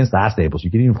can play against our stables.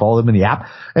 You can even follow them in the app,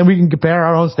 and we can compare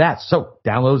our own stats. So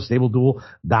download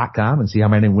StableDuel.com and see how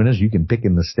many winners you can pick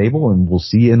in the stable, and we'll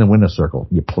see you in the winner's circle.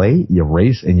 You play, you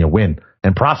race, and you win.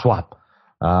 And prop swap.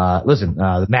 Listen,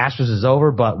 the Masters is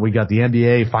over, but we got the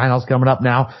NBA finals coming up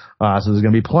now. So there's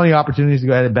going to be plenty of opportunities to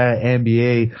go ahead and bet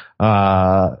NBA,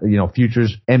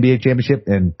 futures, NBA championship,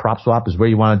 and prop swap is where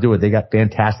you want to do it. They got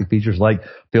fantastic features like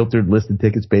filtered listed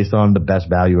tickets based on the best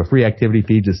value, a free activity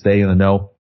feed to stay in the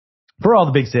know for all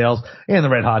the big sales and the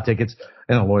red hot tickets,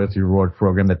 and a loyalty reward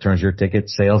program that turns your ticket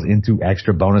sales into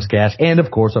extra bonus cash, and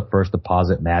of course a first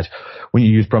deposit match when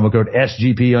you use promo code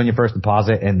SGP on your first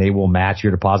deposit, and they will match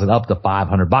your deposit up to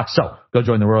 $500. So go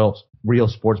join the real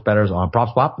sports bettors on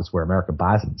PropSwap. That's where America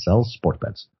buys and sells sports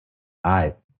bets. All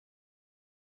right.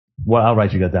 What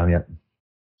outright you got down yet?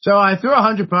 So I threw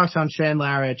 $100 on Shane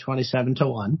Larry at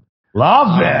 27-1.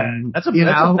 Love it. That's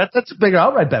a bigger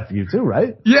outright bet for you too,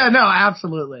 right? Yeah, no,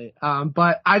 absolutely.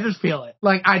 But I just feel it.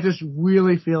 Like I just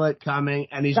really feel it coming,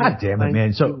 and he's God damn it,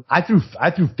 man. So I threw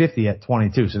 50 at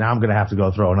 22, so now I'm gonna have to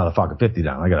go throw another fucking 50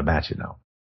 down. I gotta match it now.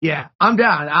 Yeah, I'm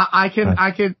down. I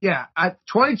can, yeah.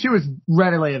 22 is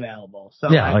readily available.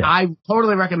 So Yeah, I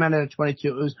totally recommend it at 22.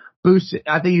 It was boosted.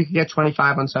 I think you can get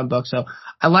 25 on some books. So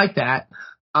I like that.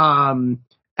 And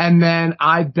then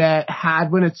I bet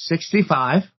Hadwin at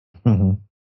 65. Mm-hmm.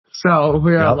 So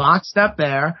we're a lockstep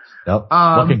there. Yep.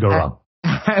 What can go wrong?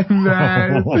 And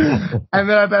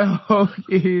then I bet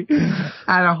Hokie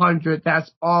at 100.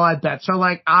 That's all I bet. So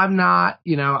like, I'm not,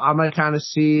 I'm going to kind of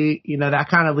see, that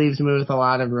kind of leaves me with a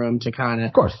lot of room to kind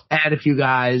of add a few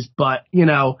guys. But,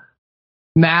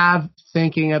 Mav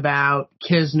thinking about,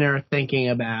 Kisner thinking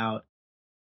about.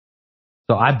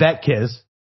 So I bet Kiz,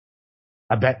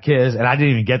 and I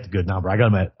didn't even get the good number. I got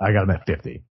him at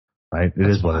 50. Right? It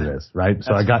is what it is. Right?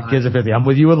 So I got Kiz at 50. I'm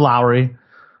with you with Lowry.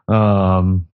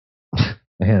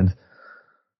 And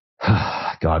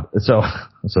God, so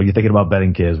you're thinking about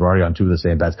betting Kiz. We're already on two of the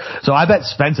same bets. So I bet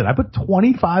Svensson. I put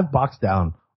 $25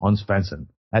 down on Svensson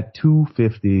at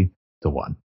 250 to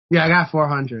 1. Yeah, I got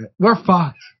 400. We're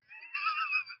fucked.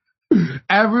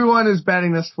 Everyone is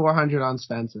betting this 400 on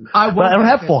Svensson. I don't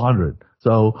have 400,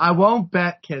 so I won't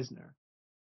bet Kisner.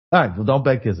 All right, well, don't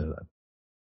bet Kisner then.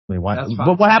 I mean, why?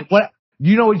 But what?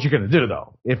 You know what you're gonna do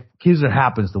though. If Kisner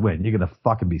happens to win, you're gonna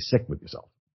fucking be sick with yourself.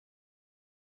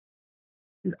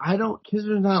 Dude,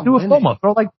 Kisner's not do winning. Do a FOMO.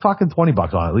 Throw like fucking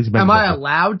 $20 on it. At least. Am I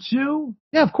allowed to?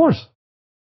 Yeah, of course.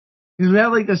 Because we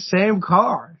have like the same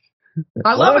card.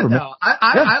 I love it though.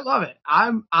 I love it.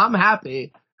 I'm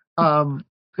happy.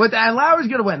 But Lowry's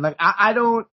gonna win. Like I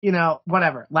don't,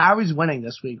 whatever. Lowry's winning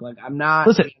this week. Like I'm not.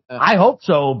 Listen, I hope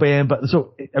so, man. But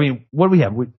so I mean, what do we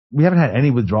have? We haven't had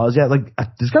any withdrawals yet. Like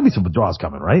there's gotta be some withdrawals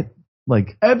coming, right?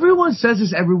 Like everyone says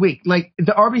this every week. Like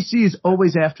the RBC is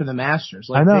always after the Masters.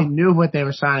 Like they knew what they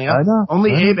were signing up.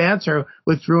 Only Abe Answer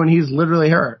withdrew and he's literally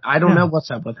hurt. I don't know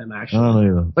what's up with him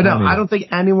actually. But I don't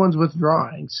think anyone's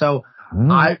withdrawing. So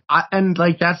I and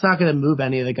like that's not going to move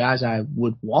any of the guys I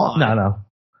would want. No.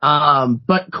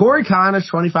 But Corey Connors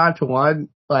 25 to 1.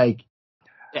 Like,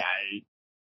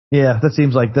 yeah, that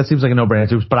seems like a no-brainer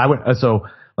too. But I went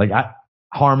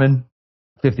Harmon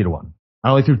 50 to 1. I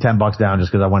only threw $10 down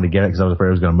just because I wanted to get it because I was afraid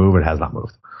it was going to move. It has not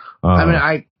moved. I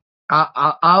mean,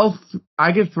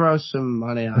 I could throw some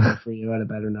money on it for you at a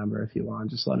better number if you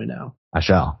want. Just let me know. I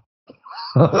shall.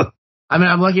 I mean,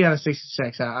 I'm looking at a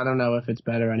 66. I don't know if it's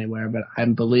better anywhere, but I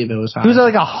believe it was high. He was at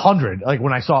like 100. Like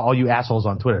when I saw all you assholes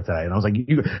on Twitter today, and I was like,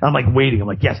 I'm like waiting. I'm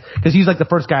like, yes, because he's like the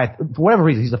first guy for whatever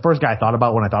reason. He's the first guy I thought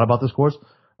about when I thought about this course.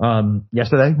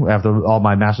 Yesterday, after all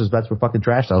my Masters bets were fucking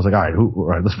trashed, I was like, all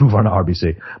right, let's move on to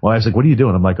RBC. Well, I was like, what are you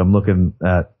doing? I'm like, I'm looking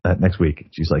at next week.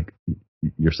 She's like,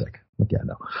 you're sick. I'm like, yeah,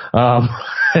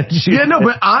 no.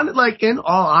 But in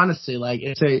all honesty, like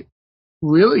it's a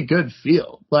really good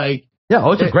field. Like, yeah,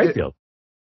 it's a great field.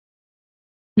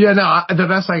 Yeah, no, the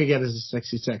best I could get is a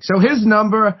 66. So his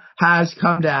number has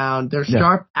come down. There's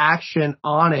sharp action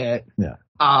on it. Yeah.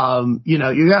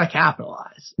 You got to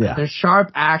capitalize. Yeah. There's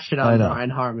sharp action on Brian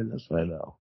Harmon this week. I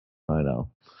know. All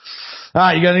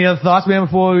right, you got any other thoughts, man,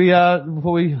 before we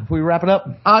wrap it up?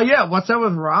 Yeah. What's up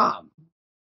with Rahm?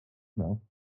 No.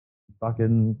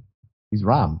 He's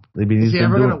Rahm. I mean, is he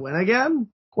ever going to win again?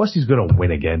 Of course he's going to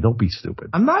win again. Don't be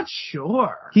stupid. I'm not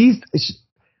sure.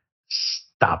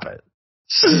 Stop it.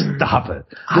 Stop it.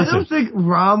 Listen. I don't think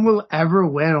Rahm will ever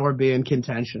win or be in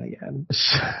contention again.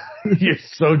 You're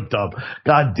so dumb.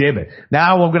 God damn it.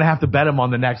 Now I'm going to have to bet him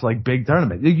on the next big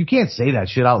tournament. You can't say that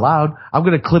shit out loud. I'm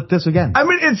going to clip this again. I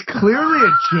mean, it's clearly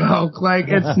a joke. Like,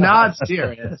 it's not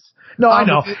serious. No, I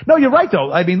know. No, you're right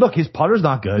though. I mean, look, his putter's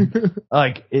not good.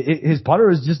 His putter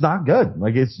is just not good.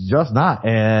 Like, it's just not.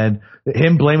 And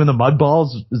him blaming the mud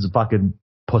balls is a fucking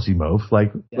pussy move. It's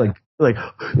like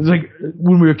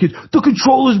when we were kids, the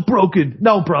controller's broken.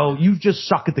 No, bro, you just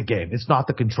suck at the game. It's not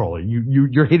the controller.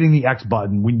 You're hitting the X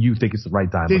button when you think it's the right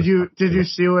time. Did you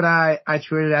see what I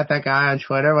tweeted at that guy on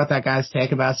Twitter? What that guy's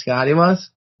take about Scotty was?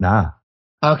 Nah.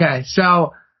 Okay,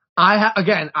 so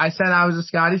I said I was a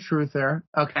Scotty truther.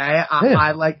 Okay,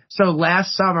 so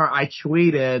last summer I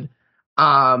tweeted,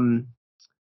 something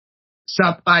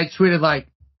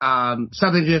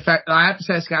to the effect. I have to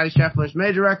say Scotty Scheffler's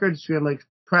major record, extremely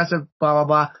impressive, blah, blah,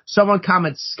 blah. Someone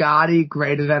comments Scotty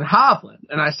greater than Hovland.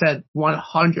 And I said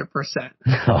 100%.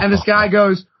 And this guy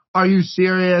goes, are you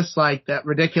serious? Like, that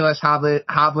ridiculous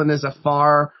Hovland is a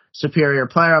far superior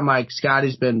player. I'm like,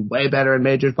 Scotty's been way better in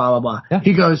majors, blah, blah, blah. Yeah.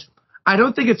 He goes, I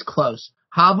don't think it's close.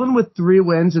 Hovland with 3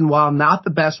 wins, and while not the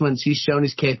best ones, he's shown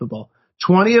he's capable.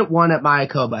 20 at 1 at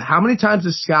Mayakoba. How many times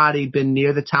has Scotty been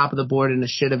near the top of the board in a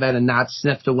shit event and not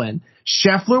sniffed a win?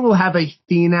 Scheffler will have a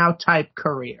Finau-type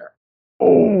career.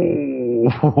 Oh.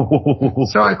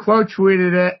 So I quote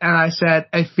tweeted it and I said,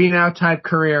 a Finau-type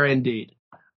career indeed.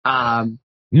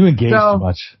 You engage too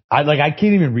much. I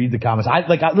can't even read the comments.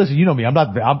 Listen, you know me.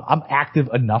 I'm active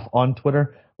enough on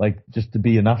Twitter, just to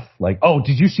be enough.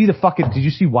 Did you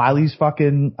see Wiley's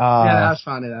fucking, yeah, that was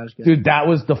funny. That was good. Dude, that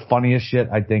was the funniest shit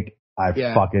I think I've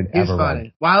fucking ever read. He's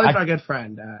funny. Wiley's my good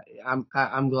friend.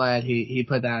 I'm glad he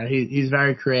put that. He's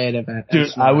very creative. Dude,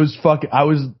 I was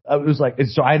like,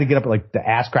 so I had to get up at the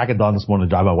ass crack of dawn this morning to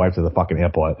drive my wife to the fucking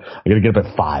airport. I gotta get up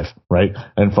at 5, right?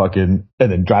 And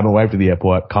then drive my wife to the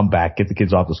airport, come back, get the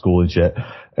kids off to school and shit,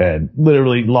 and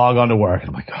literally log on to work. And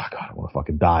I'm like, oh God, I want to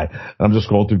fucking die. And I'm just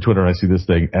scrolling through Twitter and I see this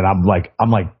thing and I'm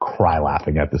like cry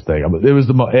laughing at this thing. I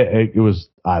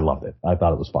loved it. I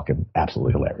thought it was fucking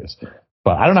absolutely hilarious.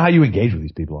 But I don't know how you engage with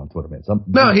these people on Twitter, man.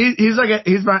 He's like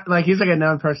a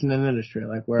known person in the industry.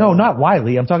 No, not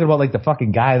Wiley. I'm talking about the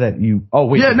fucking guy that you. Oh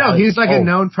wait. Yeah, no, he's a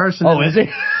known person. Oh, is he?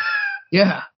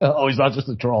 Yeah. Oh, he's not just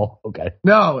a troll. Okay.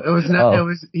 No, it was not.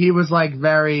 He was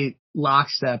very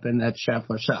lockstep in that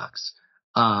Scheffler sucks.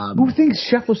 Who thinks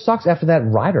Scheffler sucks after that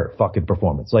Ryder fucking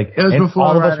performance? It was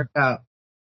before Ryder got.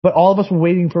 But all of us were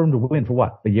waiting for him to win for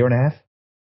what? A year and a half?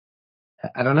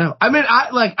 I don't know. I mean,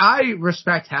 I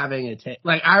respect having a take.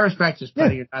 I respect just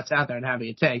putting your nuts out there and having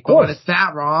a take. But when it's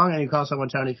that wrong and you call someone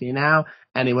Tony Finau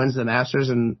and he wins the Masters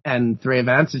and 3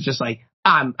 events, it's just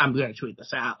I'm going to tweet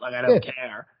this out. I don't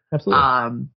care.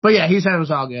 Absolutely. But yeah, he said it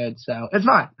was all good, so it's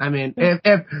fine. I mean,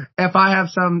 if I have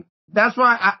some, that's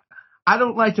why I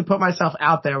don't like to put myself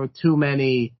out there with too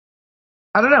many.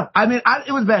 I don't know. I mean,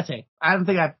 it was a bad take. I don't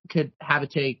think I could have a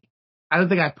take. I don't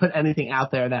think I put anything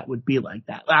out there that would be like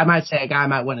that. I might say a guy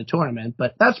might win a tournament,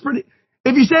 but that's pretty.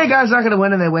 If you say a guy's not going to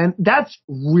win and they win, that's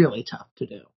really tough to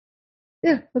do.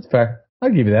 Yeah, that's fair. I'll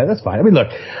give you that. That's fine. I mean, look,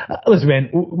 listen, man,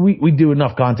 we do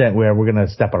enough content where we're going to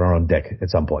step on our own dick at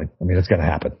some point. I mean, it's going to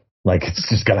happen. It's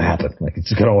just going to happen. It's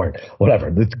just going to work.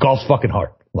 Whatever. Golf's fucking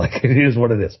hard. It is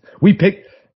what it is. We picked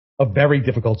a very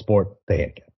difficult sport to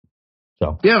handicap.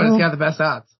 So yeah, but it's got the best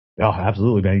odds. Oh,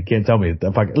 absolutely, man. You can't tell me.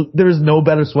 There is no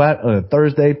better sweat on a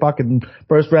Thursday fucking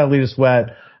first round leader sweat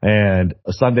and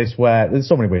a Sunday sweat. There's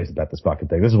so many ways to bet this fucking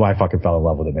thing. This is why I fucking fell in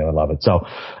love with it, man. I love it. So, all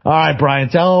right, Brian,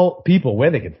 tell people where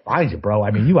they can find you, bro.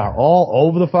 I mean, you are all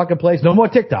over the fucking place. No more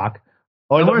TikTok.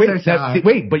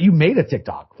 Wait, but you made a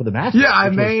TikTok for the Masters. Yeah, I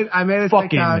made a fucking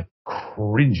TikTok.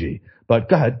 Cringy. But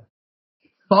go ahead.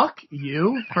 Fuck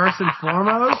you, first and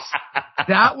foremost.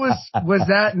 Was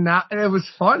that not, it was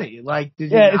funny.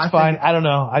 Did you? Yeah, it's fine. I don't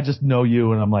know. I just know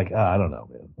you and I'm I don't know,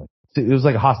 man. It was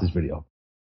like a hostage video.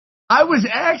 I was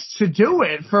asked to do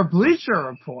it for Bleacher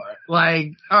Report.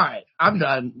 All right, I'm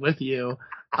done with you,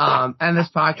 and this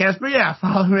podcast. But yeah,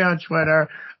 follow me on Twitter,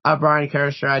 Brian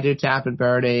Kirscher. I do Tap and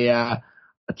Birdie,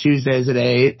 Tuesdays at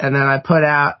 8. And then I put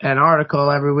out an article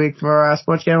every week for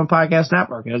Sports Gambling Podcast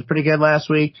Network. It was pretty good last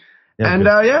week. Yeah, and,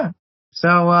 yeah. So,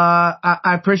 I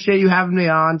appreciate you having me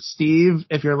on, Steve.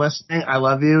 If you're listening, I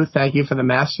love you. Thank you for the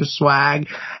master swag.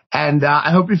 And,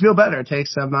 I hope you feel better. Take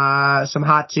some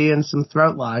hot tea and some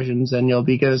throat lozenges and you'll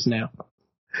be good as new.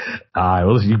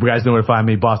 Well, listen, you guys know where to find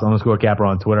me, Boston_Capper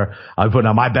on Twitter. I'll be putting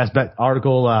out my best bet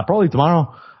article, probably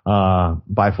tomorrow,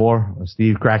 by 4.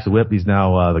 Steve cracks the whip. He's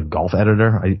now, the golf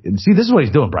editor. See, this is what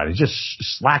he's doing, Brian. He's just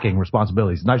slacking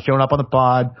responsibilities. He's not showing up on the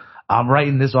pod. I'm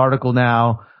writing this article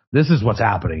now. This is what's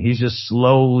happening. He's just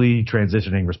slowly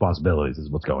transitioning responsibilities is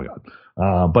what's going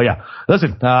on. But yeah,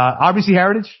 listen, RBC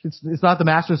Heritage, it's not the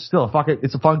Masters. Still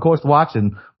it's a fun course to watch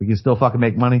and we can still fucking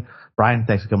make money. Brian,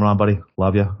 thanks for coming on, buddy.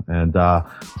 Love you. And,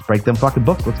 let's break them fucking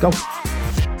books. Let's go.